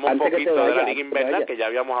hablamos un poquito de la Liga Invernal, que ya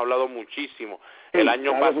habíamos hablado muchísimo el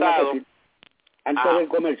año pasado. Antes del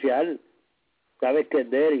comercial, sabes que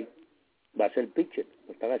Derry va a ser pitcher,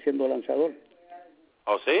 lo están haciendo lanzador.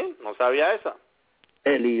 ¿Oh sí? ¿No sabía esa?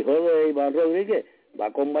 El hijo de Iván Rodríguez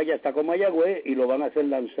está con Mayagüez y lo van a hacer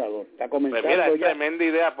lanzador. Está comenzando pues mira, es ya. Tremenda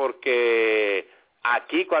idea, porque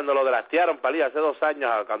aquí cuando lo draftearon, Palillo, hace 2 años,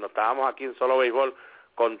 cuando estábamos aquí en Solo Béisbol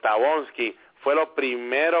con Tabonsky, fue lo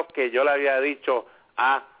primero que yo le había dicho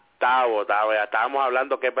a Tavo, ya estábamos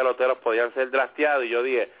hablando qué peloteros podían ser drafteados, y yo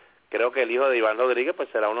dije, creo que el hijo de Iván Rodríguez pues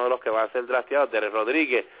será uno de los que va a ser drafteados, Derek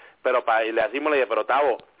Rodríguez, pero le dije, pero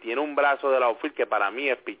Tavo, tiene un brazo de la outfield que para mí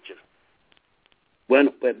es pitcher.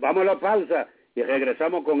 Bueno, pues vamos a la pausa y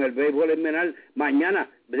regresamos con el béisbol invernal. Mañana,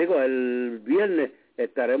 el viernes,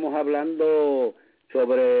 estaremos hablando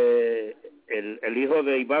sobre el hijo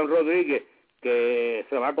de Iván Rodríguez, que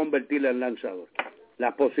se va a convertir en lanzador.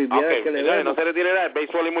 Las posibilidades que le den. No se retire nada, el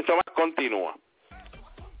béisbol y mucho más continúa.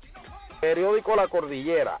 Periódico La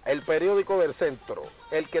Cordillera, el periódico del centro,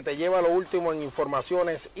 el que te lleva lo último en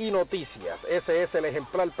informaciones y noticias. Ese es el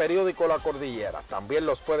ejemplar periódico La Cordillera. También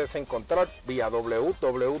los puedes encontrar vía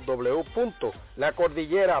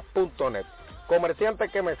www.lacordillera.net. Comerciante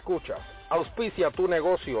que me escuchas, auspicia tu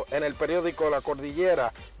negocio en el periódico La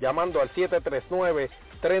Cordillera llamando al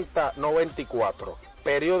 739-3094.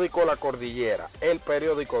 Periódico La Cordillera, el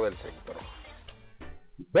periódico del centro.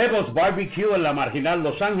 BEBO'S BBQ en la Marginal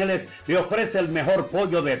Los Ángeles le ofrece el mejor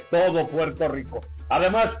pollo de todo Puerto Rico.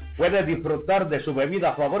 Además, puede disfrutar de su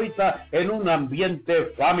bebida favorita en un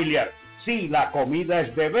ambiente familiar. Si la comida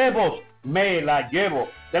es de BEBO'S, me la llevo.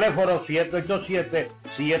 Teléfono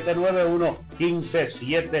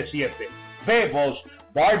 787-791-1577. BEBO'S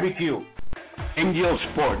BBQ. Angel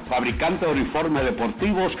Sport, fabricante de uniformes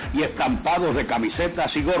deportivos y estampados de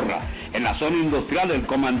camisetas y gorras, en la zona industrial del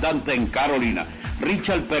Comandante en Carolina.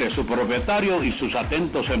 Richard Pérez, su propietario, y sus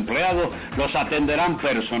atentos empleados los atenderán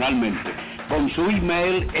personalmente. Con su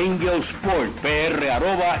email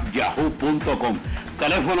angelsportpr@yahoo.com.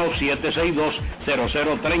 Teléfono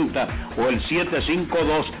 762-0030 o el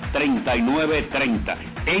 752-3930.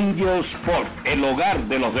 Angel Sport, el hogar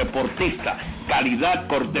de los deportistas. Calidad,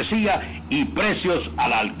 cortesía y precios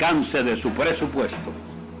al alcance de su presupuesto.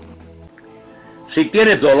 Si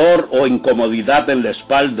tienes dolor o incomodidad en la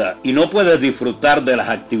espalda y no puedes disfrutar de las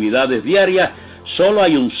actividades diarias, solo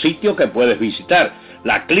hay un sitio que puedes visitar: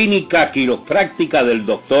 la Clínica Quiropráctica del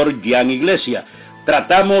Doctor Iglesias.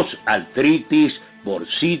 Tratamos artritis,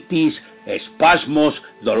 bursitis, espasmos,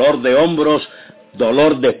 dolor de hombros,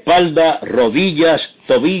 dolor de espalda, rodillas,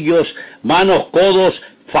 tobillos, manos, codos,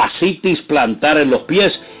 fascitis plantar en los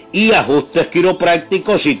pies y ajustes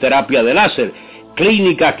quiroprácticos y terapia de láser.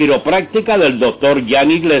 Clínica Quiropráctica del Doctor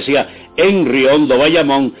Iglesias en Riondo,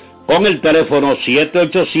 Bayamón, con el teléfono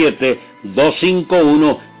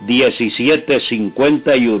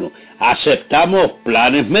 787-251-1751. Aceptamos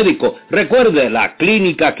planes médicos. Recuerde, la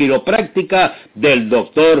Clínica Quiropráctica del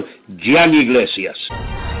Doctor Iglesias.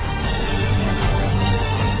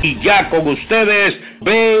 Y ya con ustedes,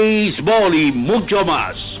 béisbol y mucho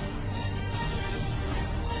más.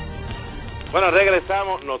 Bueno,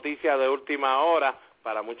 regresamos, noticias de última hora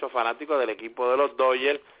para muchos fanáticos del equipo de los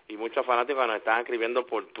Dodgers y muchos fanáticos que nos están escribiendo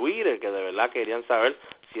por Twitter, que de verdad querían saber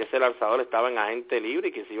si ese lanzador estaba en agente libre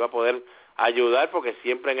y que se iba a poder ayudar, porque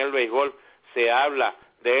siempre en el béisbol se habla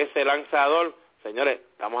de ese lanzador. Señores,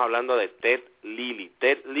 estamos hablando de Ted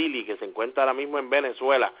Lilly, que se encuentra ahora mismo en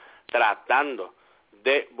Venezuela tratando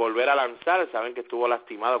de volver a lanzar. Saben que estuvo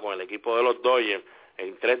lastimado con el equipo de los Dodgers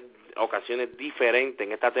en 3 ocasiones diferentes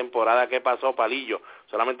en esta temporada que pasó. Palillo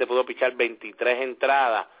solamente pudo pichar 23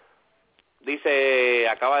 entradas.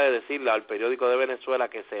 Acaba de decirle al periódico de Venezuela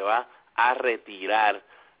que se va a retirar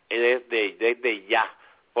desde ya,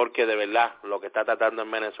 porque de verdad lo que está tratando en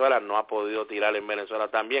Venezuela no ha podido tirar en Venezuela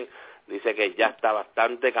también. Dice que ya está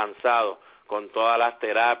bastante cansado con todas las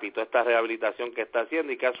terapias y toda esta rehabilitación que está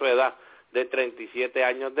haciendo, y que a su edad de 37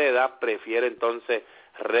 años de edad prefiere entonces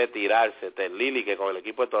retirarse. Ted Lilly, que con el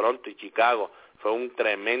equipo de Toronto y Chicago fue un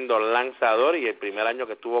tremendo lanzador, y el primer año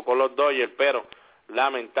que estuvo con los Dodgers, pero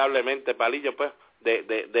lamentablemente, Palillo, pues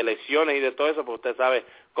de lesiones y de todo eso, pues usted sabe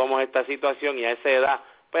cómo es esta situación, y a esa edad,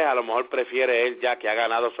 pues a lo mejor prefiere él, ya que ha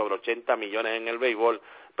ganado sobre 80 millones en el béisbol,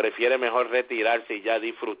 prefiere mejor retirarse y ya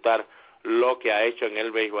disfrutar lo que ha hecho en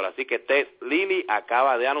el béisbol. Así que Ted Lilly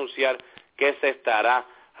acaba de anunciar que se estará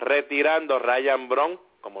retirando. Ryan Braun,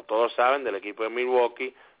 como todos saben, del equipo de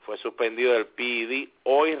Milwaukee, fue suspendido del PED,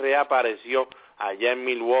 hoy reapareció allá en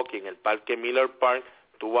Milwaukee, en el parque Miller Park,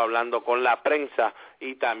 estuvo hablando con la prensa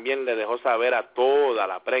y también le dejó saber a toda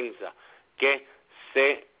la prensa que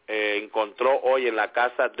se encontró hoy en la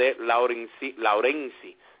casa de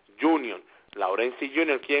Laurenzi Jr. Laurenzi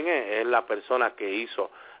Jr., ¿quién es? Es la persona que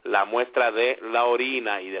hizo la muestra de la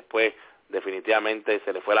orina y después definitivamente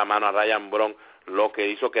se le fue la mano a Ryan Braun, lo que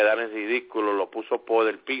hizo quedar en ridículo, lo puso por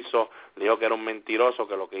el piso, le dijo que era un mentiroso,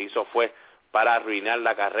 que lo que hizo fue para arruinar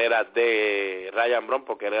la carrera de Ryan Braun,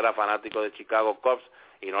 porque él era fanático de Chicago Cubs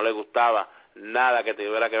y no le gustaba nada que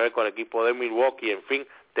tuviera que ver con el equipo de Milwaukee. En fin,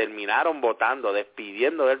 terminaron votando,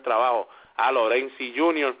 despidiendo del trabajo a Laurenzi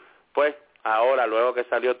Jr., pues ahora, luego que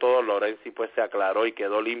salió todo, Laurenzi pues se aclaró y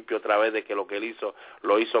quedó limpio otra vez de que lo que él hizo,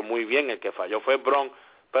 lo hizo muy bien. El que falló fue Braun,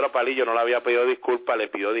 pero Palillo no le había pedido disculpas, le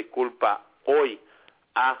pidió disculpas hoy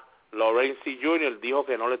a Laurenzi Jr., dijo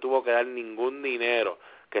que no le tuvo que dar ningún dinero,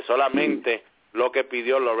 que solamente lo que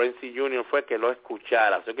pidió Laurenzi Jr. fue que lo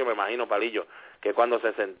escuchara. Así que me imagino, Palillo, que cuando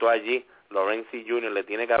se sentó allí, Laurenzi Jr. le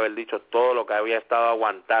tiene que haber dicho todo lo que había estado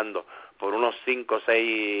aguantando por unos 5 o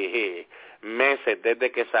 6 meses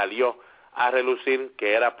desde que salió a relucir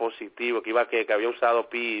que era positivo, que había usado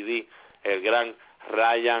PED, el gran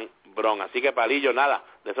Ryan Braun. Así que, Palillo, nada,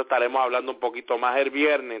 de eso estaremos hablando un poquito más el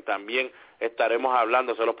viernes. También estaremos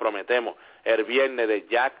hablando, se los prometemos, el viernes de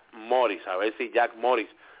Jack Morris, a ver si Jack Morris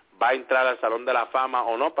va a entrar al Salón de la Fama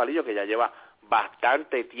o no, Palillo, que ya lleva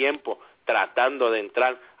bastante tiempo tratando de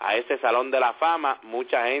entrar a ese Salón de la Fama.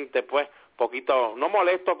 Mucha gente, pues, poquito, no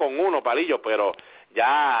molesto con uno, Palillo, pero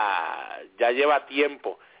ya lleva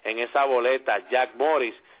tiempo en esa boleta Jack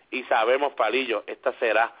Morris, y sabemos, Palillo, esta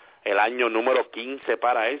será el año número 15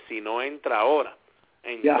 para él, si no entra ahora.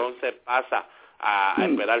 Entonces pasa a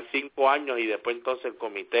esperar 5 años y después entonces el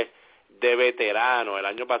comité de veteranos, el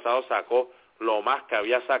año pasado sacó lo más que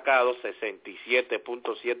había sacado,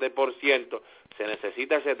 67.7%, se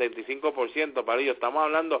necesita el 75%, Palillo, estamos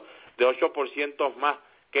hablando de 8% más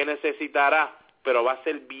que necesitará, pero va a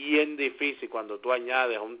ser bien difícil cuando tú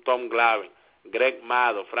añades a un Tom Glavine, Greg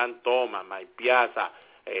Maddux, Frank Thomas, Mike Piazza,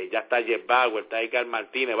 ya está Jeff Bauer, está Edgar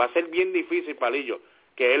Martínez. Va a ser bien difícil, Palillo,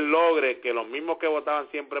 que él logre que los mismos que votaban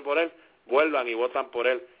siempre por él vuelvan y votan por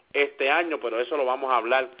él este año, pero eso lo vamos a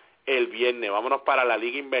hablar el viernes. Vámonos para la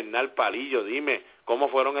Liga Invernal, Palillo. Dime, ¿cómo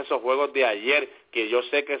fueron esos juegos de ayer? Que yo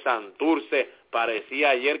sé que Santurce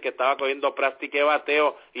parecía ayer que estaba cogiendo práctica de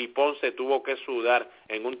bateo y Ponce tuvo que sudar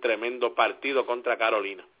en un tremendo partido contra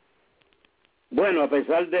Carolina. Bueno, a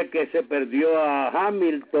pesar de que se perdió a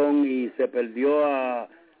Hamilton y se perdió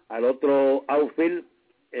al otro outfield,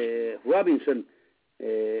 Robinson,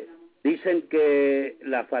 dicen que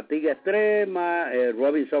la fatiga extrema,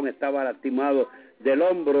 Robinson estaba lastimado del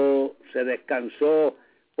hombro, se descansó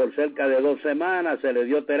por cerca de 2 semanas, se le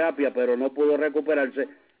dio terapia, pero no pudo recuperarse.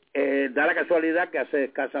 Da la casualidad que hace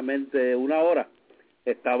escasamente 1 hora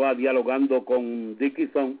estaba dialogando con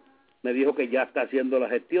Dickinson. Me dijo que ya está haciendo las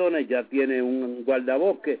gestiones, ya tiene un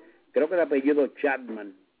guardabosque, creo que de apellido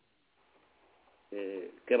Chapman,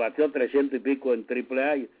 que batió 300 y pico en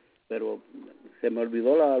AAA, pero se me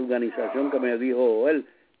olvidó la organización que me dijo él,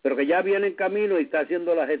 pero que ya viene en camino y está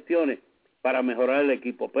haciendo las gestiones para mejorar el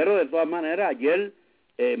equipo. Pero de todas maneras, ayer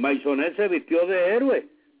Maisonet se vistió de héroe,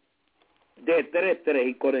 de 3-3,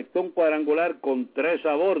 y conectó un cuadrangular con 3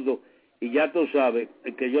 a bordo. Y ya tú sabes,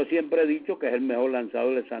 el que yo siempre he dicho que es el mejor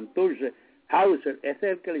lanzador de Santurce, Hauser, ese es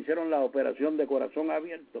el que le hicieron la operación de corazón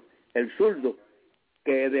abierto, el zurdo,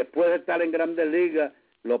 que después de estar en Grandes Ligas,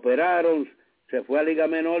 lo operaron, se fue a Liga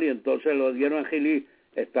Menor y entonces lo dieron a Gilí,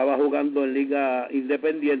 estaba jugando en Liga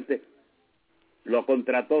Independiente, lo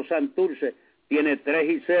contrató Santurce, tiene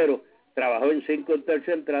 3-0, trabajó en 5 en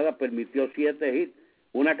tercera entrada, permitió 7 hits,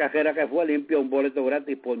 una cajera que fue limpia, un boleto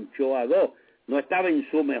gratis, ponchó a 2. No estaba en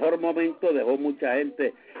su mejor momento, dejó mucha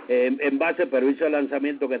gente en base, pero hizo el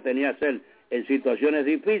lanzamiento que tenía que hacer en situaciones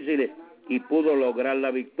difíciles y pudo lograr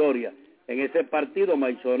la victoria. En ese partido,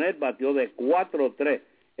 Maisonet batió de 4-3,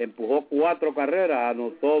 empujó 4 carreras,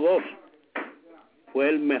 anotó 2. Fue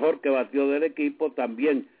el mejor que batió del equipo.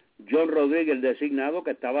 También John Rodríguez, el designado,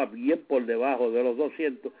 que estaba bien por debajo de los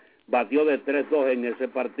 200, batió de 3-2 en ese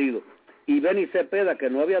partido. Y Benny Cepeda, que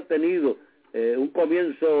no había tenido un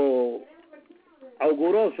comienzo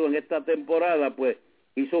auguroso en esta temporada, pues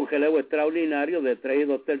hizo un geleo extraordinario de 3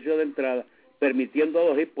 2/3 de entrada permitiendo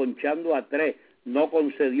 2 hits, ponchando a 3, no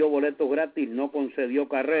concedió boletos gratis, no concedió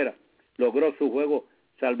carrera, logró su juego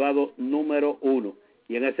salvado número 1.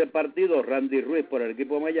 Y en ese partido, Randy Ruiz, por el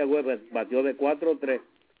equipo de Mayagüez, batió de 4-3.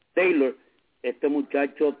 Taylor, este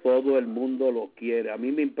muchacho todo el mundo lo quiere. A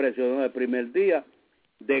mí me impresionó el primer día.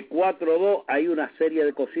 De 4-2 hay una serie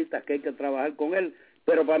de cositas que hay que trabajar con él,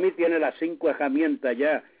 pero para mí tiene las 5 herramientas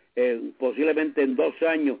ya. Posiblemente en 2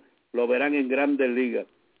 años lo verán en Grandes Ligas.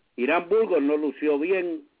 Irán Burgos no lució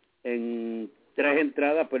bien en 3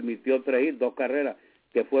 entradas, permitió 3 hits, 2 carreras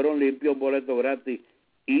que fueron limpios, un boleto gratis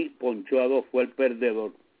y ponchó a 2, fue el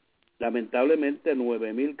perdedor. Lamentablemente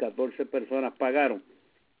 9,014 personas pagaron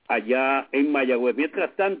allá en Mayagüez.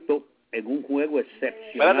 Mientras tanto, en un juego excepcional.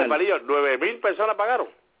 Espérate, Palillo, 9,000 personas pagaron.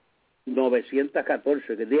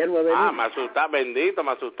 914, que dije 9,000. Ah, me asustaste, bendito,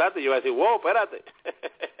 me asustaste. Yo iba a decir, wow, espérate.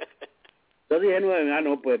 Yo dije 9,000,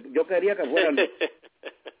 no, pues yo quería que fueran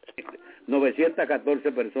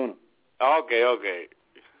 914 personas. Ok.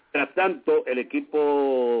 Mientras tanto, el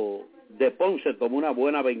equipo de Ponce tomó una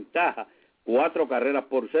buena ventaja, 4 carreras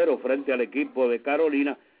por 0 frente al equipo de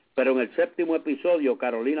Carolina, pero en el 7º episodio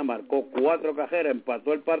Carolina marcó 4 carreras,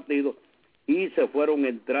 empató el partido y se fueron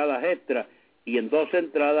entradas extras, y en 2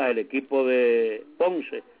 entradas el equipo de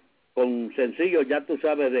Ponce, con sencillo, ya tú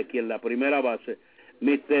sabes de quién, la primera base,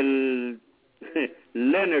 Mr.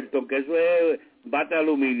 Leonardton, que eso es bate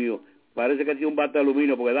aluminio, parece que tiene un bate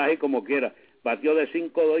aluminio porque da ahí como quiera, batió de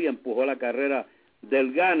 5-2 y empujó la carrera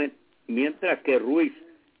del Gane, mientras que Ruiz,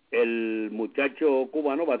 el muchacho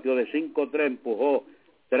cubano, batió de 5-3, empujó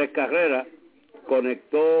 3 carreras,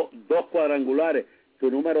 conectó 2 cuadrangulares,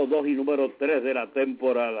 su número 2 y número 3 de la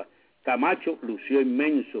temporada. Camacho lució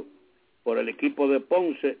inmenso por el equipo de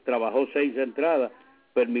Ponce, trabajó 6 entradas,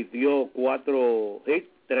 permitió 4 hits,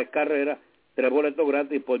 3 carreras, 3 boletos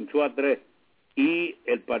gratis, ponchó a 3, y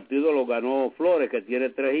el partido lo ganó Flores, que tiene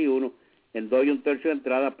 3-1, en 2 1/3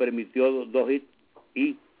 entradas, permitió 2 hits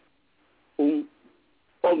y un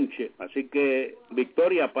ponche. Así que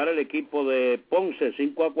victoria para el equipo de Ponce,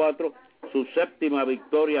 5-4, su 7ª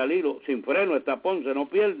victoria al hilo. Sin freno está Ponce, no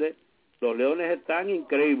pierde. Los Leones están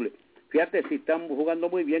increíbles. Fíjate si están jugando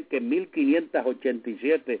muy bien, que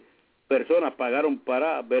 1,587 personas pagaron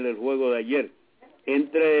para ver el juego de ayer,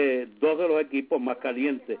 entre 2 de los equipos más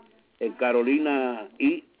calientes, en Carolina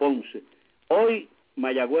y Ponce. Hoy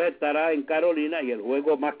Mayagüez estará en Carolina y el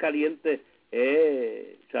juego más caliente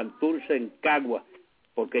es Santurce en Caguas,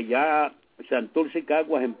 porque ya Santurce y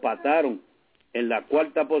Caguas empataron en la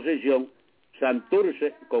 4ª posición.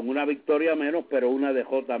 Santurce con una victoria menos, pero una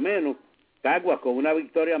DJ menos. Caguas con una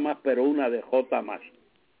victoria más, pero una DJ más.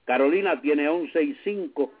 Carolina tiene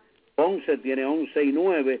 11-5, Ponce tiene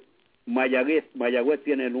 11-9, Mayagüez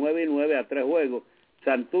tiene 9-9 a 3 juegos,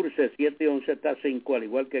 Santurce 7-11 está a 5, al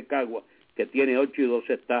igual que Caguas, que tiene 8-12,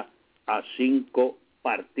 está a 5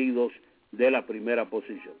 partidos de la primera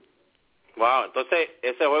posición. Wow, entonces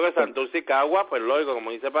ese juego de Santurce y Caguas, pues lógico, como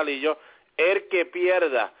dice Palillo, el que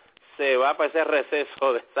pierda se va para ese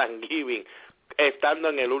receso de Thanksgiving, estando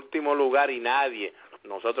en el último lugar y nadie.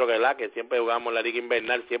 Nosotros, ¿verdad?, que siempre jugamos la Liga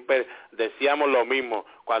Invernal, siempre decíamos lo mismo.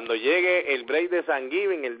 Cuando llegue el break de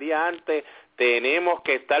Thanksgiving, el día antes, tenemos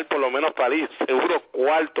que estar por lo menos Palillo, seguro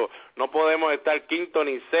 4. No podemos estar 5º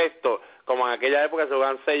ni 6º, como en aquella época se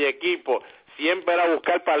jugaban 6 equipos. Siempre era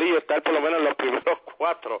buscar Palillo, estar por lo menos en los primeros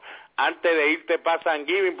 4 antes de irte para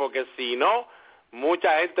Thanksgiving, porque si no,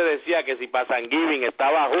 mucha gente decía que si para Thanksgiving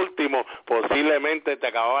estabas último, posiblemente te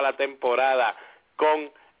acababa la temporada con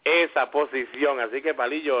esa posición. Así que,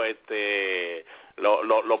 Palillo,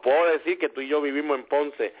 lo puedo decir que tú y yo vivimos en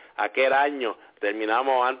Ponce aquel año,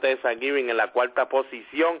 terminamos antes de Thanksgiving en la 4ª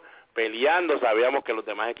posición, peleando. Sabíamos que los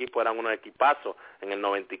demás equipos eran unos equipazos en el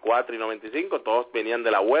 94 y 95, todos venían de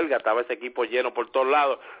la huelga, estaba ese equipo lleno por todos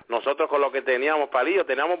lados. Nosotros con lo que teníamos, Palillo,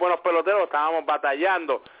 teníamos buenos peloteros, estábamos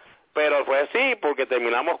batallando, pero fue así porque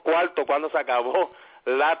terminamos 4º cuando se acabó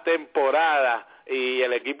la temporada, y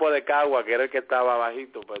el equipo de Cagua, que era el que estaba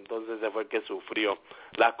bajito, pues entonces ese fue el que sufrió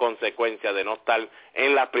las consecuencias de no estar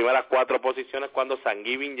en las primeras 4 posiciones cuando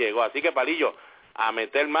Thanksgiving llegó. Así que, Palillo, a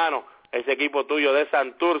meter mano ese equipo tuyo de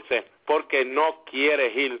Santurce, porque no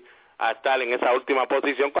quieres ir a estar en esa última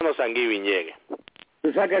posición cuando Thanksgiving llegue.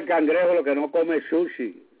 Tú sabes que el cangrejo lo que no come es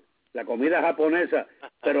sushi, la comida japonesa,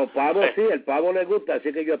 pero pavo sí, el pavo le gusta,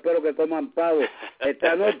 así que yo espero que coman pavo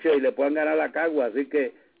esta noche y le puedan ganar la Cagua. Así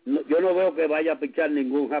que yo no veo que vaya a pichar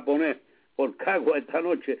ningún japonés por Cagua esta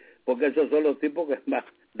noche, porque esos son los tipos que más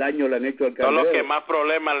daño le han hecho al cangrejo. Son los que más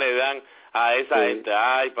problemas le dan a esa gente.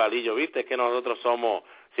 Ay, Palillo, viste, es que nosotros somos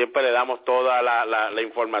siempre le damos toda la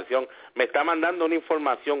información. Me está mandando una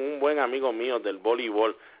información un buen amigo mío del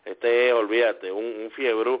voleibol, olvídate, un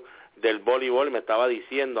fiebrú del voleibol, me estaba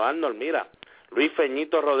diciendo, Arnold, mira, Luis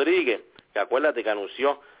Feñito Rodríguez, que acuérdate que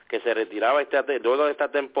anunció que se retiraba luego de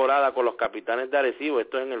esta temporada con los Capitanes de Arecibo,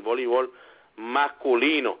 esto es en el voleibol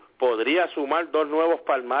masculino, podría sumar 2 nuevos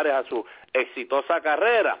palmares a su exitosa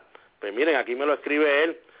carrera. Pues miren, aquí me lo escribe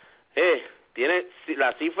él, tiene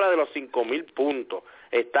la cifra de los 5,000 puntos,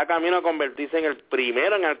 está camino a convertirse en el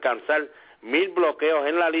primero en alcanzar 1,000 bloqueos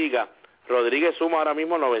en la liga. Rodríguez suma ahora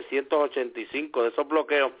mismo 985 de esos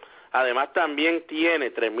bloqueos, además también tiene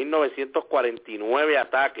 3,949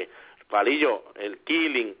 ataques. Palillo, el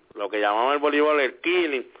killing, lo que llamamos el voleibol el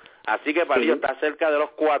killing, así que Palillo está cerca de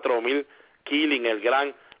los 4,000 killing, el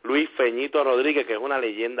gran Luis Feñito Rodríguez, que es una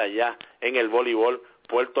leyenda ya en el voleibol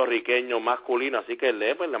puertorriqueño masculino, así que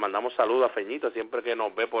le mandamos saludos a Feñito, siempre que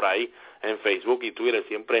nos ve por ahí en Facebook y Twitter,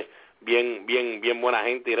 siempre bien buena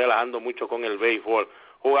gente y relajando mucho con el béisbol.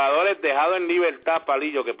 Jugadores dejados en libertad,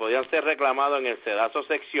 Palillo, que podían ser reclamados en el sedazo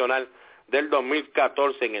seccional del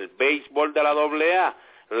 2014 en el béisbol de la AA,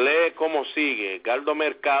 lee cómo sigue. Galdo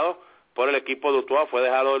Mercado, por el equipo de Utuado, fue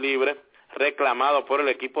dejado libre, reclamado por el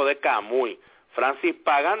equipo de Camuy. Francis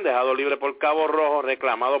Pagán, dejado libre por Cabo Rojo,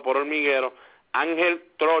 reclamado por Hormiguero. Ángel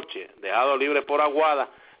Troche, dejado libre por Aguada,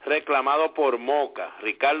 reclamado por Moca.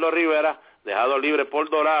 Ricardo Rivera, dejado libre por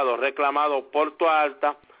Dorado, reclamado por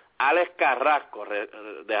Toalta. Alex Carrasco,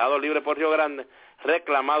 dejado libre por Río Grande,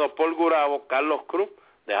 reclamado por Gurabo. Carlos Cruz,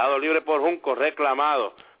 dejado libre por Junco,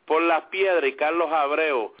 reclamado por Las Piedras. Y Carlos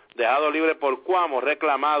Abreu, dejado libre por Cuamo,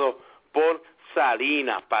 reclamado por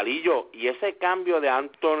Salinas. Palillo, y ese cambio de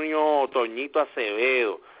Antonio Toñito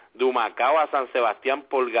Acevedo, de Humacao a San Sebastián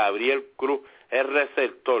por Gabriel Cruz, el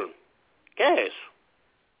receptor, ¿qué es eso?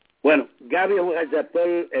 Bueno, Gaby es un receptor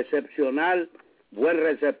excepcional, buen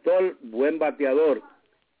receptor, buen bateador.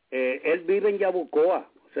 Él vive en Yabucoa,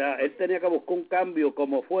 o sea, él tenía que buscar un cambio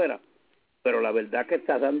como fuera, pero la verdad que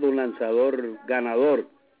está dando un lanzador ganador.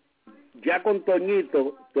 Ya con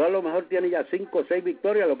Toñito, tú a lo mejor tienes ya 5 o 6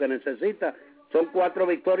 victorias, lo que necesita son 4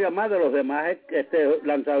 victorias más de los demás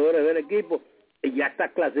lanzadores del equipo, y ya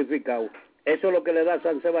estás clasificado. Eso es lo que le da a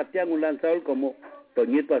San Sebastián un lanzador como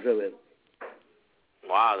Toñito Acevedo.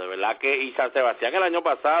 Wow, de verdad que, y San Sebastián el año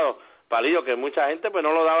pasado, Palillo, que mucha gente pues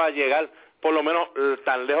no lo daba a llegar, por lo menos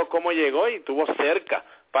tan lejos como llegó, y estuvo cerca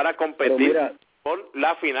para competir por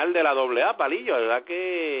la final de la AA, Palillo, de verdad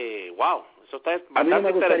que, wow, eso está bastante interesante. A mí no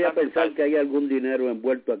me gustaría pensar que hay algún dinero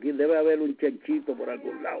envuelto aquí, debe haber un chenchito por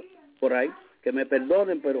algún lado, por ahí, que me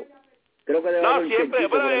perdonen, pero creo que debe haber un siempre,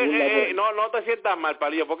 por algún lado. No te sientas mal,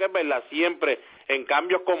 Palillo, porque es verdad, siempre en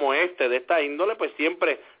cambios como de esta índole, pues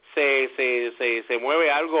siempre se mueve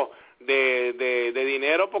algo de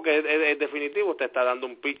dinero, porque es definitivo, usted está dando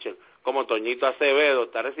un pitcher como Toñito Acevedo,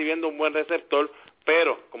 está recibiendo un buen receptor,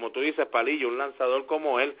 pero como tú dices, Palillo, un lanzador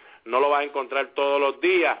como él no lo vas a encontrar todos los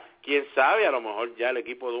días. Quién sabe, a lo mejor ya el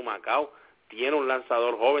equipo de Humacao tiene un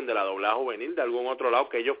lanzador joven de la AA juvenil de algún otro lado,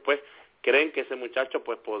 que ellos pues creen que ese muchacho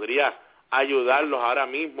pues podría ayudarlos ahora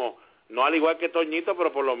mismo, no al igual que Toñito,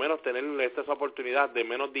 pero por lo menos tener esa oportunidad de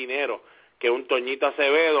menos dinero que un Toñito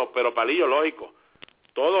Acevedo. Pero Palillo, lógico,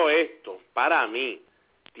 todo esto para mí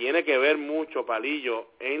tiene que ver mucho, Palillo,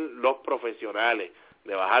 en los profesionales,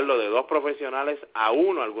 de bajarlo de 2 profesionales a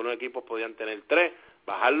 1, algunos equipos podían tener 3,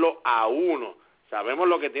 bajarlo a 1. Sabemos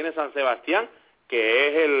lo que tiene San Sebastián, que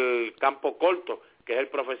es el campo corto, que es el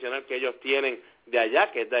profesional que ellos tienen de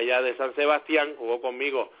allá, que es de allá de San Sebastián, jugó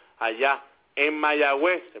conmigo allá en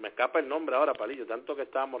Mayagüez, se me escapa el nombre ahora, Palillo, tanto que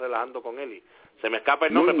estábamos relajando con él y se me escapa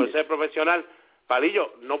el nombre, pero ese es profesional.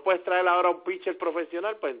 Palillo, no puedes traer ahora un pitcher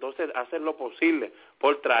profesional, pues entonces hacer lo posible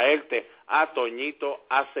por traerte a Toñito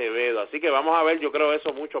Acevedo. Así que vamos a ver, yo creo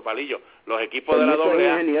eso mucho, Palillo, los equipos de la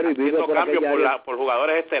AA haciendo cambios por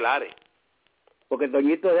jugadores estelares. Porque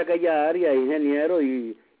Toñito es de aquella área, ingeniero,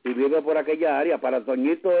 y vive por aquella área. Para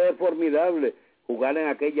Toñito es formidable jugar en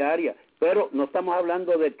aquella área, pero no estamos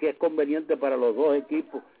hablando de que es conveniente para los 2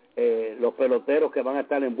 equipos, los peloteros que van a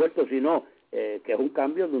estar envueltos, sino que es un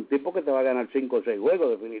cambio de un tipo que te va a ganar 5 o 6 juegos.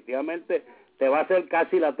 Definitivamente te va a hacer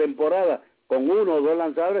casi la temporada con 1 o 2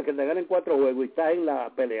 lanzadores que te ganen 4 juegos y estás en la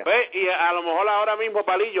pelea. Y a lo mejor ahora mismo,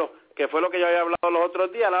 Palillo, que fue lo que yo había hablado los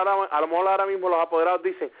otros días, a lo mejor ahora mismo los apoderados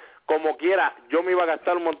dicen, como quiera, yo me iba a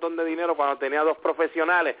gastar un montón de dinero cuando tenía 2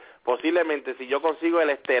 profesionales, posiblemente si yo consigo el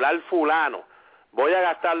estelar fulano, voy a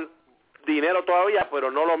gastar dinero todavía,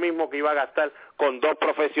 pero no lo mismo que iba a gastar con 2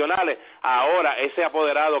 profesionales. Ahora, ese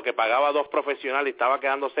apoderado que pagaba 2 profesionales y estaba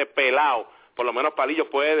quedándose pelado, por lo menos Palillo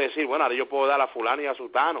puede decir, bueno, ahora yo puedo dar a fulano y a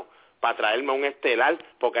sutano, para traerme un estelar,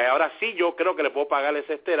 porque ahora sí yo creo que le puedo pagar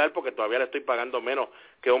ese estelar porque todavía le estoy pagando menos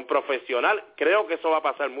que un profesional. Creo que eso va a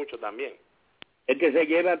pasar mucho también. El que se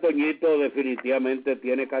lleve a Toñito definitivamente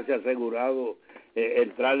tiene casi asegurado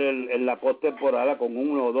entrar en la postemporada con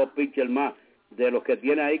 1 o 2 pitchers más de los que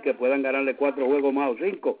tiene ahí que puedan ganarle 4 juegos más o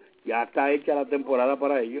 5. Ya está hecha la temporada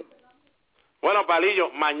para ellos. Bueno,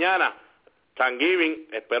 Palillo, mañana Thanksgiving,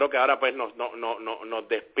 espero que ahora pues nos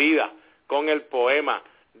despida con el poema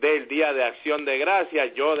del Día de Acción de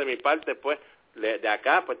Gracias. Yo de mi parte pues de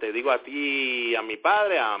acá pues te digo a ti, a mi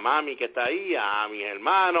padre, a mami que está ahí, a mis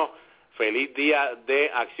hermanos, feliz Día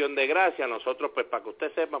de Acción de Gracias. Nosotros pues para que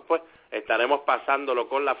ustedes sepan pues estaremos pasándolo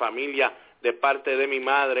con la familia de parte de mi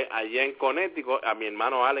madre allá en Connecticut. A mi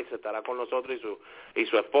hermano Alex estará con nosotros y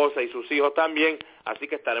su esposa y sus hijos también, así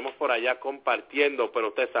que estaremos por allá compartiendo, pero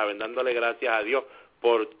ustedes saben, dándole gracias a Dios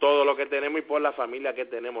por todo lo que tenemos y por la familia que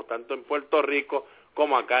tenemos, tanto en Puerto Rico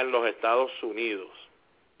como acá en los Estados Unidos.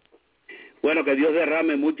 Bueno, que Dios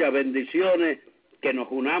derrame muchas bendiciones, que nos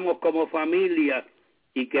unamos como familia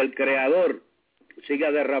y que el Creador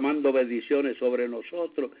siga derramando bendiciones sobre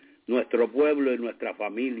nosotros, nuestro pueblo y nuestra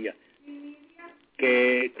familia.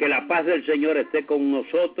 Que la paz del Señor esté con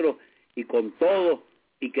nosotros y con todos,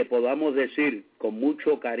 y que podamos decir con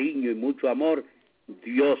mucho cariño y mucho amor: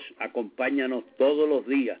 Dios, acompáñanos todos los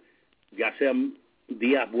días, ya sean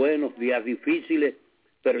días buenos, días difíciles,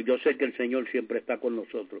 pero yo sé que el Señor siempre está con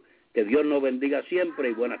nosotros. Que Dios nos bendiga siempre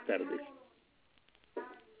y buenas tardes.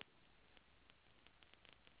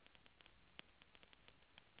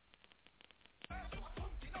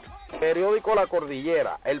 Periódico La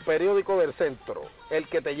Cordillera, el periódico del centro, el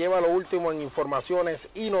que te lleva lo último en informaciones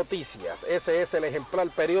y noticias. Ese es el ejemplar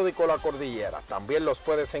periódico La Cordillera. También los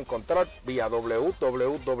puedes encontrar vía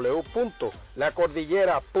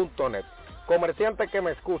www.lacordillera.net. Comerciante que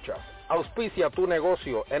me escuchas, auspicia tu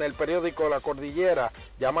negocio en el periódico La Cordillera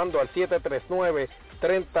llamando al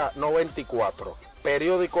 739-3094.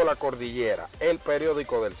 Periódico La Cordillera, el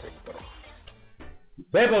periódico del centro.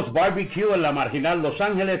 BEBO'S BBQ en la Marginal Los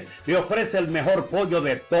Ángeles le ofrece el mejor pollo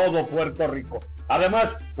de todo Puerto Rico.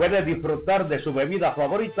 Además, puede disfrutar de su bebida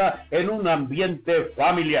favorita en un ambiente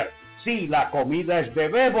familiar. Sí, la comida es de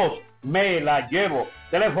Bebos, me la llevo.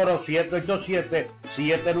 Teléfono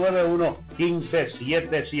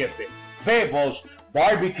 787-791-1577. BEBO'S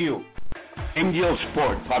BBQ. Angel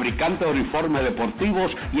Sport, fabricante de uniformes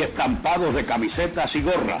deportivos y estampados de camisetas y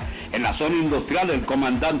gorras, en la zona industrial del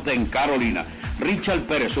Comandante en Carolina. Richard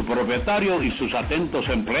Pérez, su propietario, y sus atentos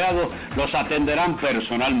empleados los atenderán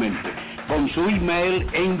personalmente. Con su email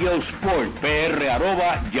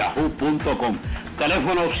angelsportpr@yahoo.com.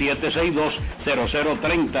 Teléfono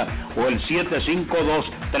 762-0030 o el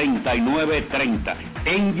 752-3930.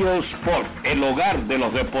 Angel Sport, el hogar de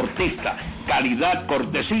los deportistas. Calidad,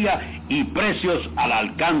 cortesía y precios al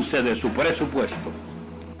alcance de su presupuesto.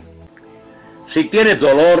 Si tienes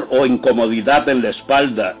dolor o incomodidad en la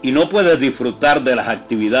espalda y no puedes disfrutar de las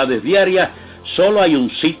actividades diarias, solo hay un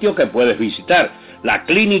sitio que puedes visitar: la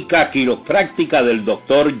Clínica Quiropráctica del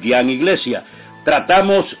Doctor Iglesias.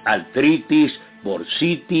 Tratamos artritis,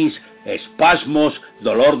 bursitis, espasmos,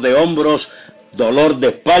 dolor de hombros, dolor de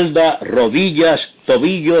espalda, rodillas,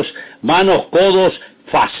 tobillos, manos, codos,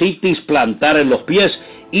 fascitis plantar en los pies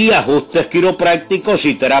y ajustes quiroprácticos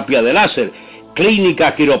y terapia de láser.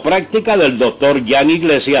 Clínica Quiropráctica del Doctor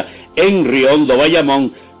Iglesias en Riondo,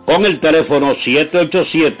 Bayamón, con el teléfono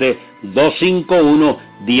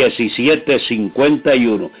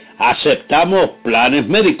 787-251-1751. Aceptamos planes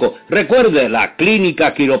médicos. Recuerde, la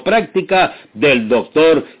Clínica Quiropráctica del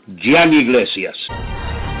Doctor Iglesias.